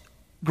us.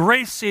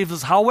 Grace saves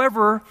us.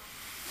 However,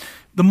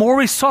 the more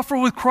we suffer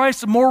with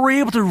Christ, the more we're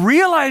able to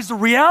realize the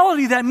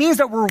reality. That means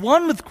that we're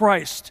one with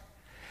Christ.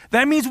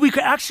 That means we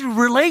can actually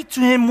relate to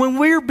him when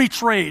we're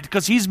betrayed,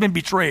 because he's been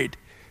betrayed.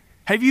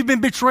 Have you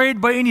been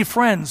betrayed by any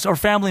friends or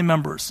family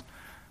members?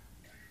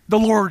 The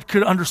Lord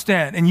could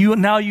understand, and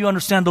now you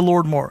understand the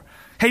Lord more.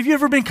 Have you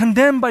ever been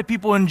condemned by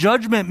people in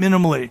judgment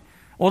minimally?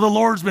 Well, the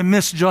Lord's been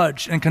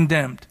misjudged and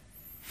condemned.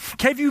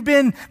 Have you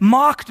been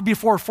mocked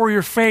before for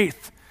your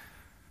faith?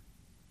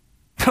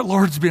 The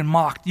Lord's been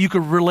mocked. You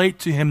could relate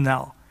to him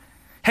now.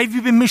 Have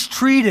you been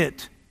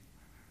mistreated?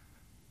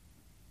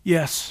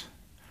 Yes.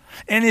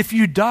 And if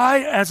you die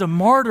as a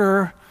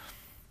martyr,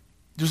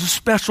 there's a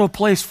special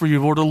place for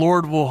you where the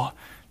Lord will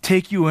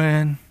take you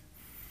in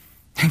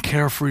and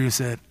care for you,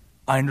 said,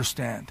 I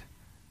understand.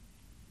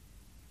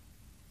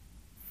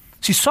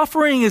 See,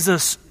 suffering is a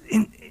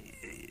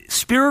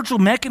spiritual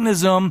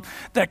mechanism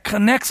that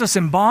connects us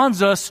and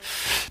bonds us,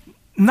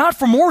 not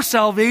for more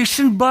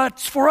salvation, but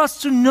for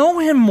us to know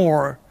him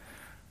more,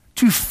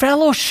 to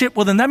fellowship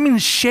with him. That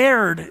means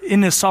shared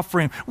in his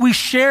suffering. We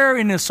share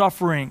in his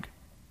suffering.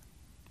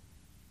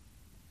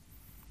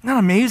 Isn't that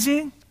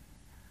amazing?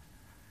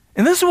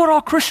 And this is what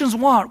all Christians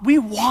want. We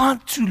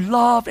want to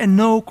love and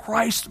know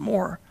Christ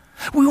more.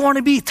 We want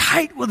to be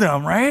tight with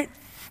him, right?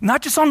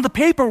 Not just on the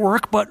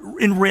paperwork, but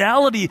in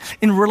reality,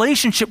 in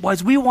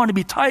relationship-wise, we want to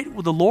be tight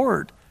with the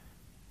Lord.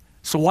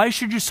 So why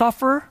should you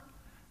suffer?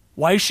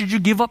 Why should you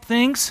give up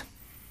things?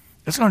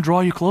 It's going to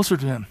draw you closer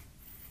to him.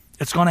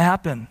 It's going to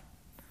happen.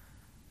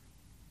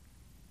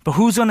 But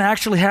who's going to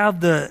actually have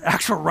the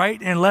actual right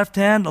and left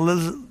hand?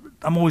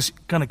 I'm always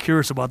kind of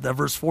curious about that,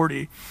 verse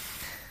 40.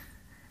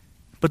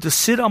 But to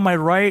sit on my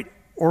right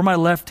or my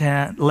left,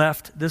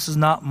 this is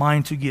not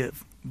mine to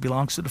give. It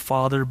belongs to the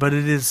Father, but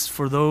it is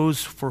for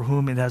those for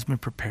whom it has been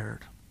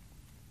prepared.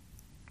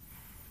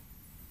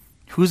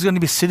 Who's going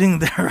to be sitting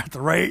there at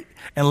the right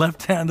and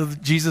left hand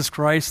of Jesus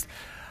Christ?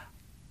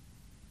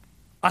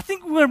 I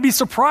think we're going to be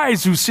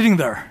surprised who's sitting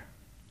there.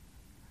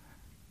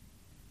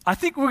 I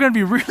think we're going to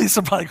be really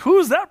surprised. Like, who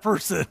is that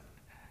person?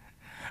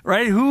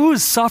 Right? Who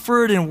has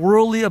suffered in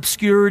worldly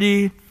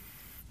obscurity?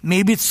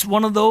 Maybe it's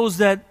one of those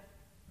that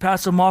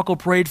Pastor Michael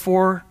prayed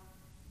for.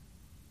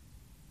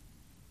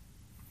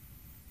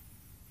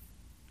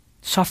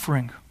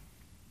 Suffering.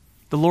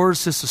 The Lord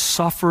says to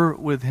suffer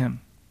with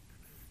him.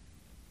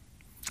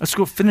 Let's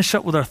go finish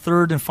up with our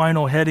third and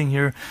final heading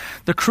here.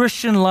 The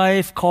Christian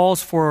life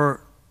calls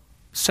for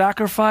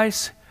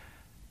sacrifice,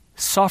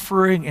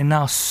 suffering, and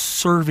now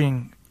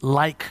serving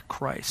like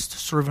Christ.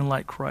 Serving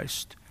like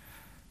Christ.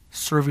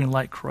 Serving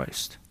like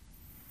Christ.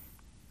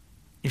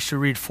 You should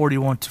read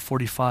 41 to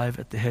 45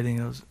 at the heading.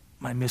 It was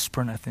my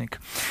misprint, I think.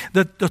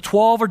 The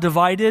 12 are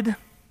divided.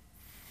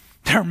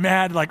 They're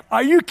mad, like,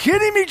 are you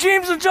kidding me,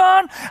 James and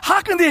John?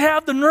 How can they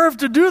have the nerve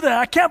to do that?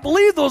 I can't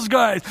believe those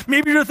guys.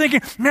 Maybe you're thinking,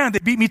 man, they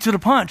beat me to the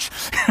punch,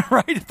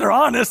 right? If they're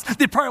honest,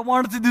 they probably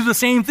wanted to do the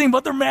same thing,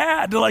 but they're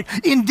mad. They're like,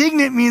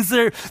 indignant means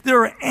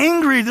they're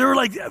angry.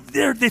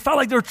 They felt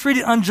like they were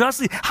treated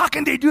unjustly. How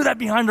can they do that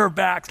behind our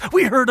backs?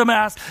 We heard them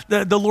ask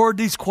the Lord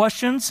these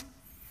questions.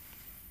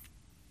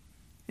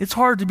 It's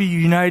hard to be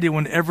united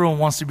when everyone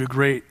wants to be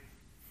great.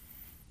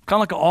 Kind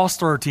of like an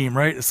all-star team,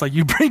 right? It's like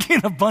you bring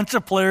in a bunch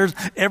of players,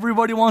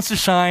 everybody wants to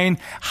shine.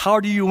 How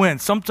do you win?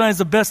 Sometimes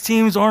the best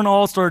teams aren't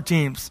all-star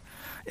teams.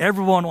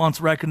 Everyone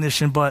wants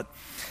recognition, but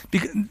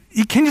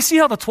can you see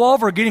how the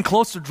 12 are getting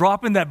close to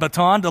dropping that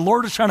baton? The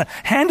Lord is trying to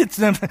hand it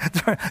to them.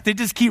 They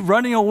just keep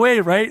running away,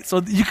 right? So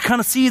you can kind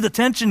of see the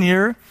tension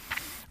here.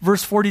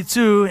 Verse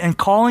 42, and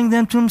calling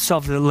them to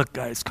himself, they said, look,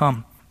 guys,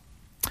 come.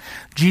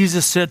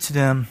 Jesus said to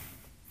them,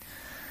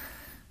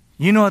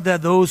 you know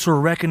that those who are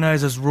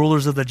recognized as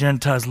rulers of the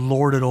Gentiles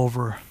lord it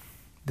over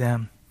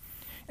them,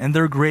 and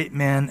their great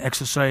men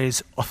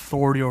exercise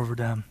authority over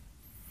them.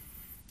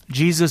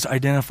 Jesus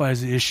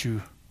identifies the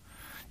issue.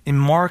 In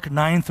Mark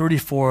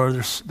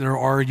 9:34, they're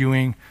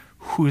arguing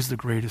who is the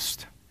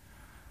greatest.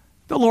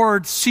 The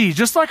Lord sees,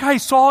 just like I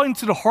saw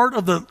into the heart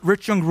of the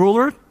rich young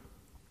ruler,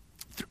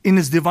 in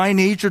his divine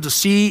nature to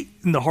see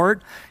in the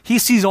heart, he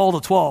sees all the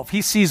 12.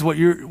 He sees what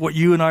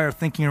you and I are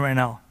thinking right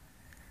now.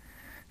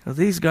 So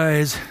these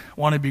guys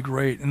want to be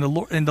great. And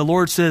the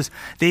Lord says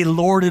they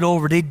lord it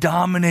over. They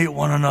dominate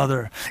one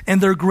another. And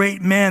they're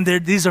great men.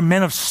 These are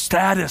men of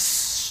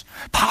status,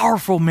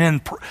 powerful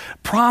men,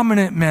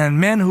 prominent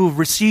men who have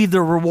received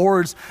their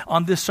rewards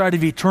on this side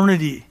of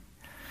eternity.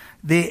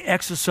 They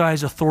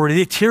exercise authority.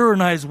 They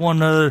tyrannize one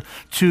another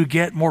to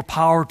get more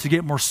power, to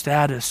get more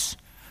status.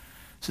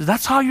 So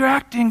that's how you're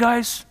acting,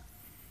 guys.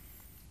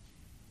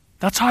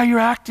 That's how you're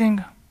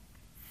acting.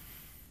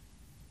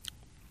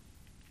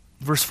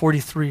 Verse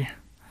 43,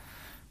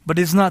 but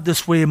it's not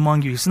this way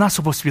among you. It's not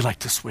supposed to be like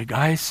this way,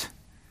 guys.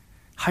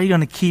 How are you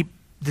going to keep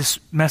this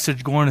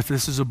message going if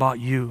this is about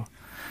you?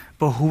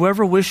 But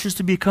whoever wishes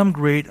to become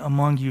great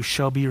among you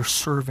shall be your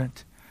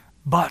servant.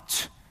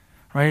 But,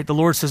 right, the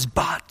Lord says,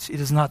 but it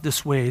is not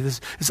this way. This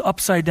is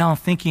upside down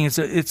thinking.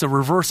 It's a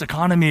reverse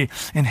economy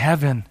in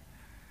heaven.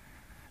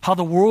 How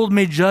the world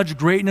may judge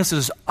greatness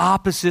is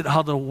opposite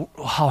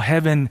how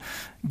heaven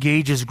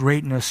gauges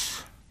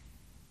greatness.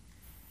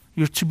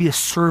 You're to be a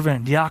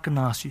servant,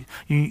 diakonos.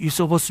 You're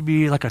supposed to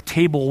be like a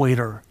table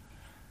waiter.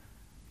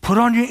 Put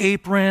on your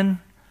apron,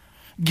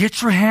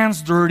 get your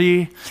hands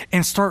dirty,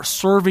 and start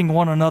serving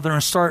one another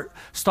and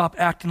stop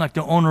acting like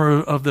the owner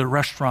of the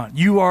restaurant.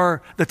 You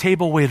are the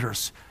table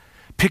waiters.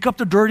 Pick up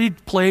the dirty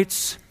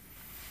plates,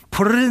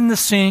 put it in the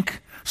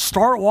sink,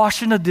 start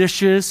washing the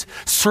dishes,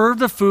 serve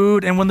the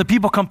food, and when the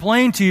people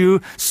complain to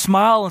you,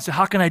 smile and say,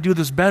 how can I do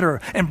this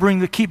better?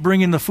 And keep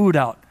bringing the food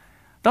out.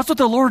 That's what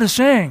the Lord is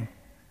saying.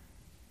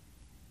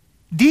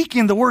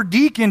 Deacon, the word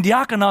deacon,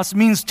 diakonos,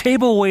 means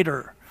table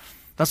waiter.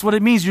 That's what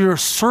it means. You're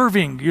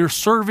serving. You're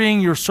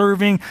serving. You're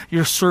serving.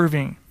 You're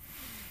serving.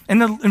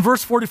 And then in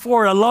verse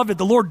 44, I love it.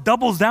 The Lord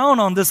doubles down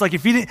on this. Like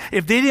if they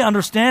didn't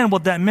understand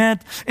what that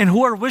meant, and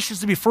whoever wishes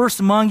to be first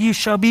among you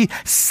shall be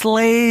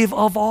slave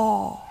of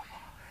all.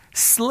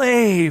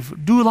 Slave,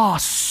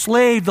 doulos,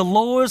 slave, the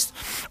lowest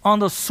on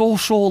the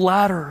social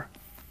ladder.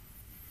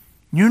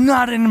 You're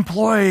not an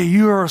employee,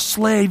 you're a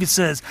slave, it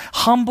says.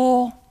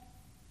 Humble,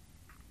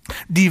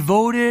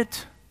 devoted,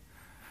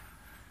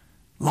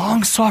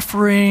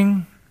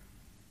 long-suffering,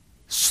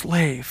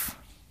 slave.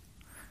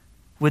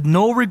 With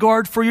no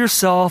regard for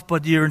yourself,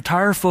 but your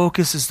entire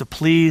focus is to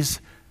please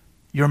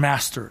your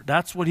master.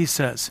 That's what he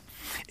says.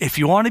 If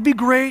you want to be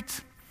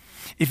great,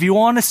 if you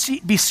want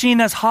to be seen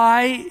as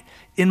high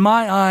in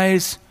my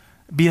eyes,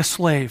 be a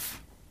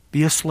slave.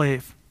 Be a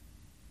slave.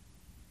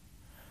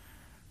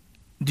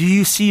 Do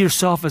you see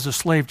yourself as a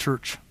slave,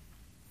 church?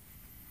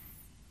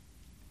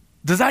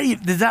 Does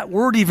that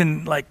word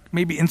even like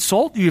maybe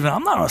insult you even?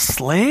 I'm not a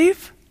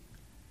slave.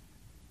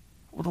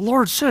 Well, the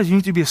Lord says you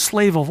need to be a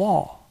slave of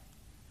all.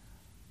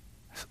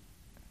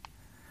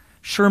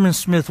 Sherman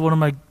Smith, one of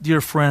my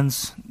dear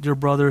friends, dear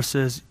brother,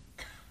 says,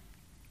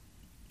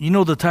 you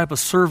know the type of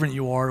servant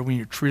you are when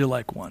you're treated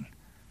like one.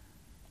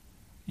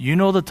 You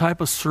know the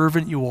type of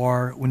servant you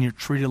are when you're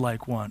treated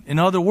like one. In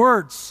other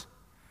words,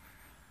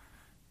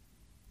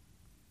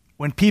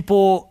 when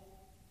people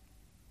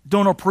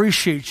don't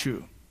appreciate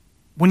you,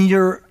 when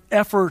your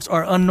efforts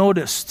are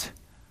unnoticed.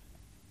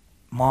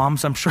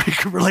 Moms, I'm sure you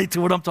can relate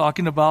to what I'm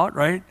talking about,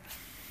 right?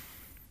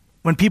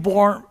 When people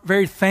aren't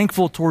very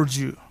thankful towards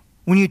you,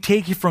 when you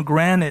take it for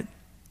granted,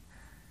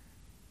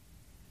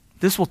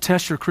 this will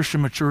test your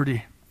Christian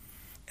maturity.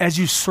 As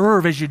you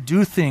serve, as you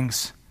do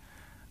things,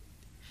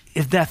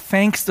 if that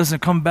thanks doesn't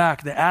come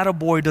back, the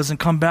attaboy doesn't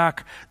come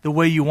back the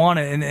way you want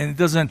it, and it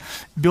doesn't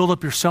build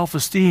up your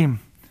self-esteem,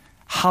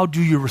 how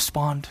do you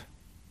respond?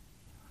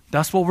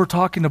 That's what we're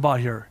talking about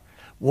here.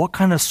 What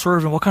kind of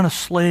servant, what kind of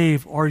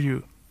slave are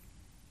you?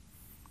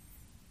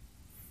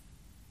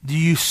 Do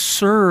you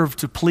serve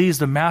to please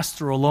the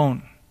master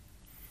alone?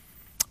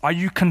 Are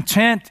you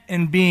content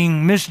in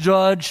being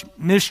misjudged,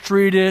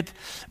 mistreated,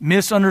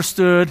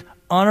 misunderstood,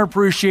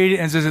 unappreciated,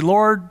 and says,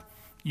 Lord,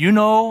 you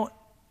know,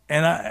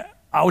 and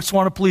I just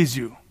want to please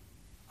you.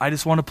 I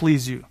just want to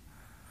please you.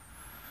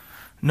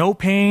 No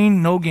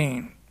pain, no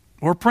gain.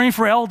 We're praying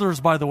for elders,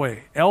 by the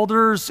way.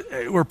 Elders,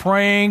 we're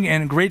praying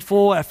and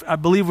grateful. I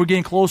believe we're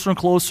getting closer and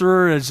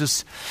closer. It's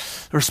just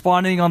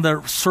responding on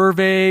the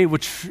survey,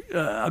 which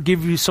I'll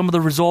give you some of the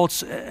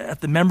results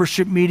at the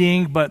membership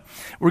meeting, but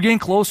we're getting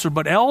closer.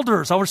 But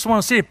elders, I just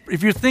want to say,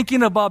 if you're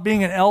thinking about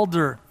being an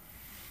elder,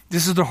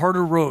 this is the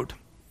harder road.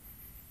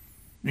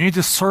 You need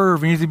to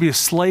serve. You need to be a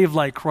slave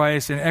like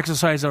Christ and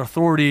exercise our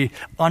authority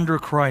under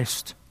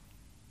Christ.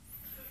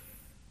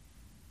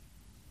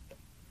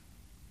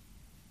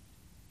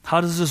 How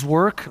does this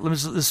work?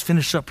 Let's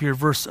finish up here,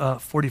 verse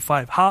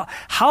 45. How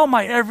am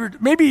I ever?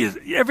 Maybe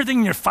everything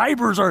in your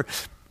fibers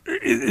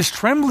is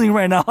trembling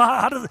right now.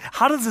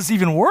 How does this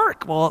even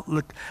work? Well,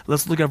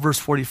 let's look at verse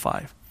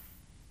 45.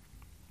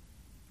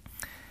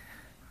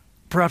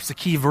 Perhaps the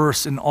key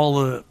verse in all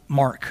of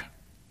Mark.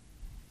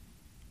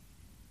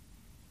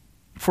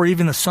 For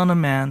even the Son of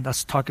Man,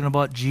 that's talking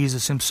about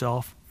Jesus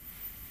himself,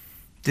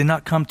 did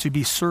not come to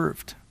be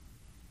served,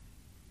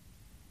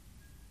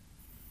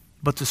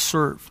 but to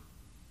serve,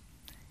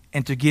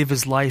 and to give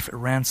his life a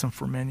ransom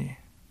for many.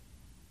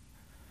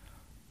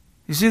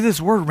 You see, this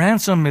word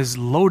ransom is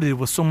loaded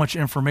with so much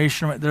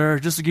information right there.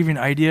 Just to give you an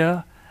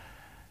idea,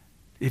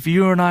 if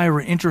you and I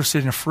were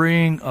interested in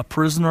freeing a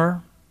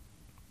prisoner,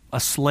 a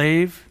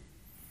slave,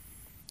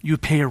 you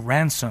pay a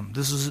ransom.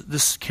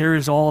 This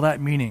carries all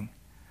that meaning.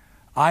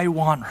 I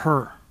want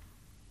her.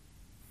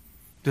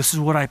 This is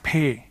what I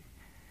pay.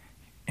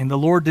 And the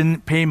Lord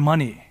didn't pay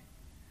money.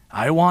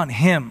 I want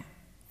him.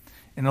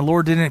 And the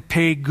Lord didn't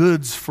pay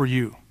goods for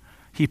you.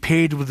 He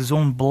paid with his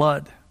own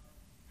blood.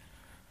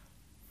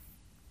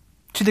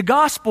 To the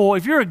gospel,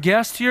 if you're a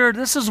guest here,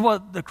 this is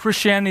what the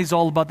Christianity is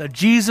all about, that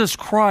Jesus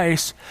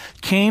Christ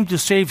came to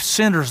save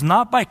sinners,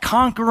 not by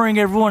conquering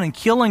everyone and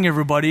killing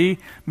everybody,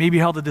 maybe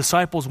how the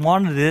disciples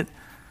wanted it,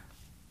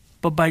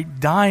 but by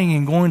dying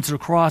and going to the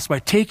cross, by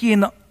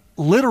taking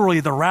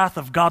literally the wrath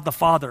of God the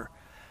Father.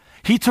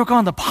 He took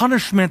on the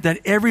punishment that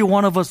every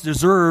one of us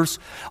deserves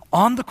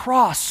on the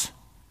cross.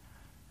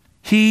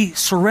 He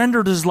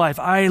surrendered his life.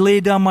 I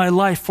laid down my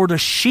life for the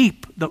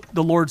sheep,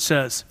 the Lord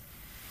says,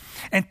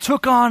 and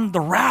took on the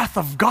wrath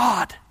of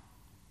God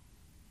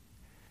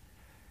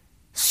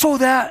so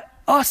that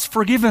us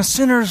forgiven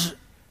sinners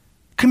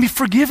can be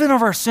forgiven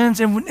of our sins,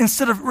 and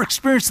instead of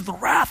experiencing the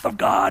wrath of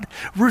God,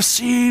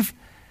 receive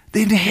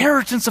the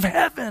inheritance of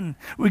heaven.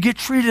 We get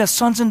treated as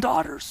sons and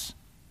daughters.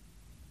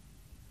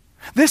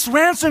 This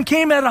ransom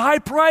came at a high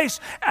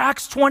price.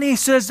 Acts 20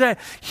 says that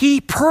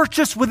he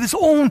purchased with his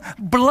own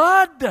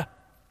blood.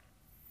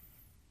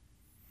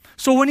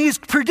 So when he's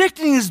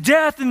predicting his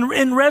death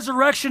and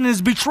resurrection,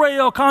 his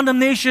betrayal,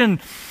 condemnation,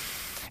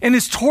 and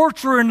his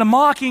torture and the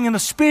mocking and the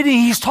spitting,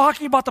 he's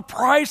talking about the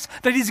price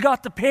that he's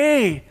got to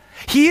pay.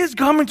 He is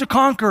coming to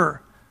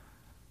conquer.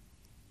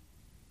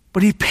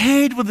 But he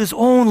paid with his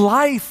own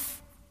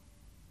life.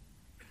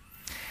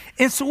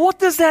 And so what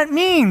does that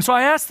mean? So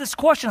I asked this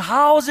question,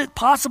 how is it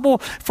possible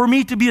for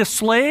me to be a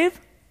slave?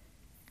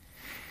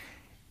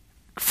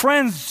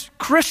 Friends,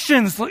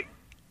 Christians,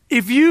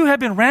 if you have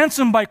been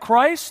ransomed by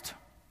Christ,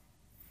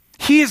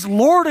 He is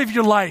Lord of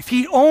your life.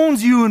 He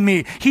owns you and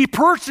me. He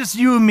purchased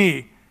you and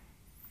me.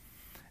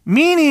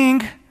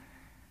 Meaning,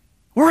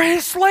 we're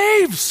His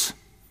slaves.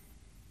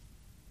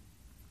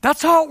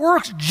 That's how it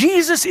works.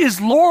 Jesus is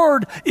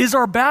Lord is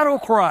our battle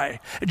cry.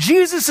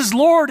 Jesus is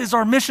Lord is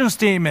our mission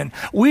statement.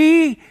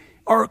 We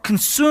are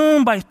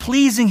consumed by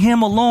pleasing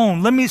Him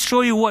alone. Let me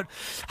show you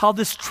how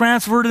this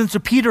transferred into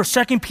Peter.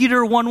 2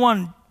 Peter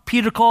 1:1.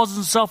 Peter calls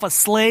himself a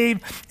slave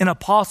and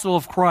apostle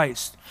of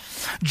Christ.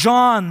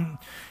 John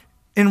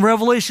in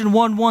Revelation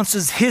 1:1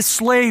 says his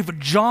slave,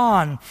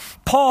 John.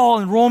 Paul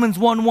in Romans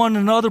 1:1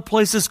 and other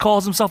places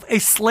calls himself a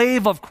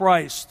slave of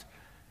Christ.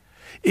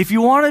 If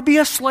you want to be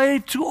a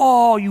slave to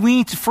all, you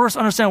need to first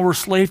understand we're a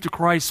slave to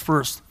Christ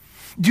first.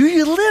 Do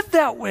you live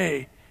that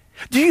way?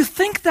 Do you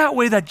think that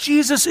way, that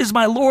Jesus is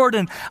my Lord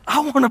and I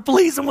want to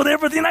please Him with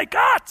everything I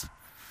got?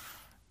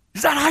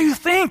 Is that how you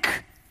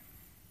think?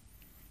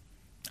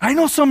 I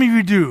know some of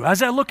you do.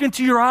 As I look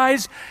into your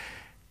eyes,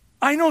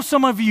 I know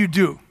some of you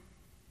do.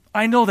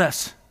 I know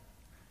this.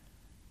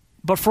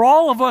 But for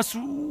all of us,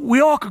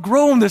 we all could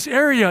grow in this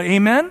area,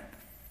 amen?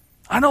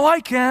 I know I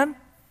can.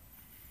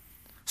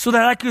 So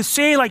that I could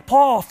say like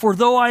Paul, for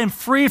though I am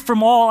free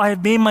from all, I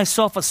have made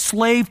myself a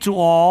slave to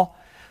all,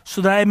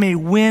 so that I may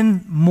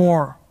win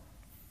more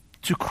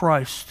to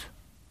Christ.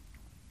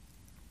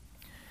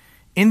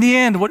 In the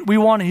end, what we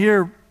want to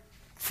hear,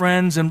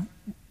 friends and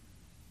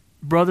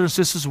brothers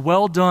and sisters,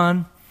 well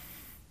done,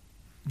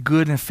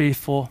 good and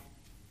faithful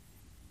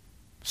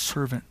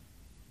servant.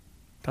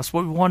 That's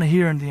what we want to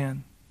hear in the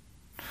end.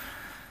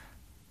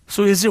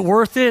 So is it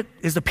worth it?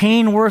 Is the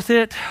pain worth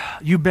it?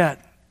 You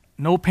bet.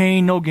 No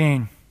pain, no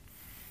gain.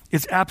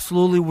 It's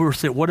absolutely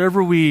worth it.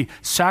 Whatever we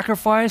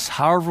sacrifice,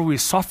 however we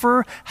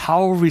suffer,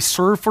 however we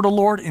serve for the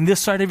Lord in this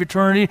side of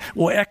eternity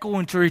will echo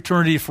into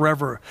eternity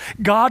forever.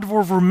 God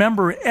will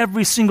remember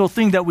every single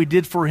thing that we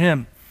did for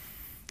Him.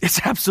 It's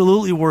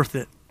absolutely worth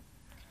it.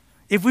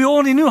 If we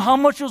only knew how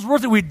much it was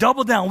worth it, we'd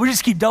double down. We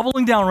just keep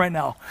doubling down right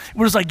now.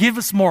 We're just like, give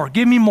us more,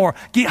 give me more.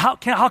 How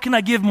can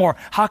I give more?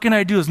 How can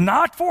I do this?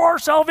 Not for our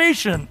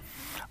salvation.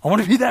 I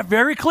want to be that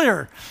very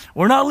clear.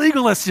 We're not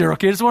legalists here,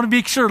 okay? I just want to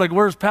be sure, like,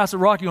 where's Pastor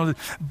Rocky on this?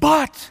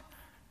 But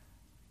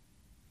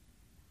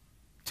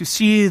to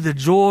see the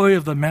joy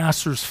of the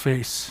Master's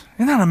face.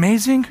 Isn't that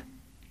amazing?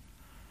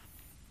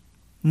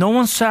 No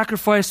one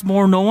sacrificed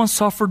more, no one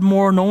suffered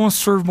more, no one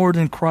served more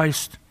than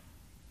Christ.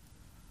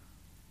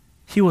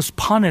 He was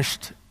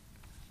punished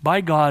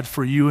by God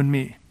for you and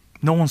me.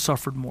 No one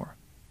suffered more.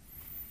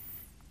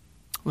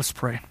 Let's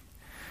pray.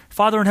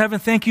 Father in heaven,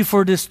 thank you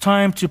for this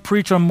time to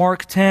preach on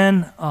Mark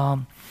 10.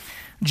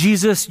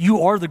 Jesus,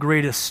 you are the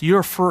greatest.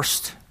 You're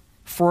first,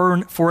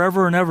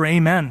 forever and ever.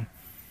 Amen.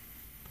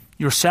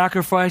 Your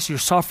sacrifice, your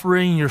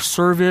suffering, your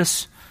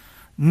service,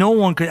 no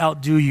one could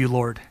outdo you,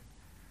 Lord.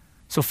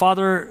 So,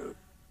 Father,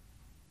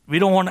 we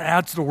don't want to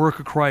add to the work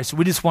of Christ.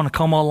 We just want to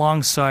come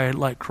alongside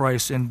like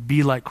Christ and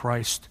be like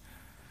Christ.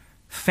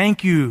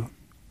 Thank you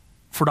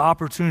for the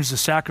opportunities to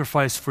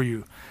sacrifice for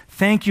you.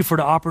 Thank you for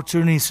the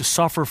opportunities to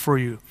suffer for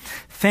you.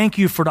 Thank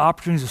you for the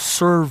opportunities to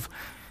serve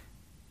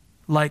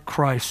like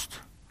Christ.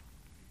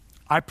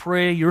 I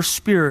pray your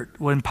Spirit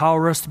will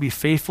empower us to be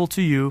faithful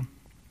to you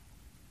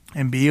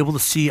and be able to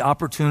see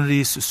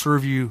opportunities to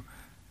serve you.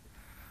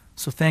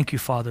 So thank you,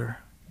 Father.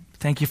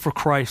 Thank you for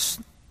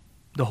Christ,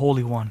 the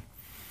Holy One.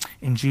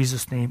 In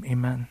Jesus' name,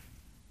 amen.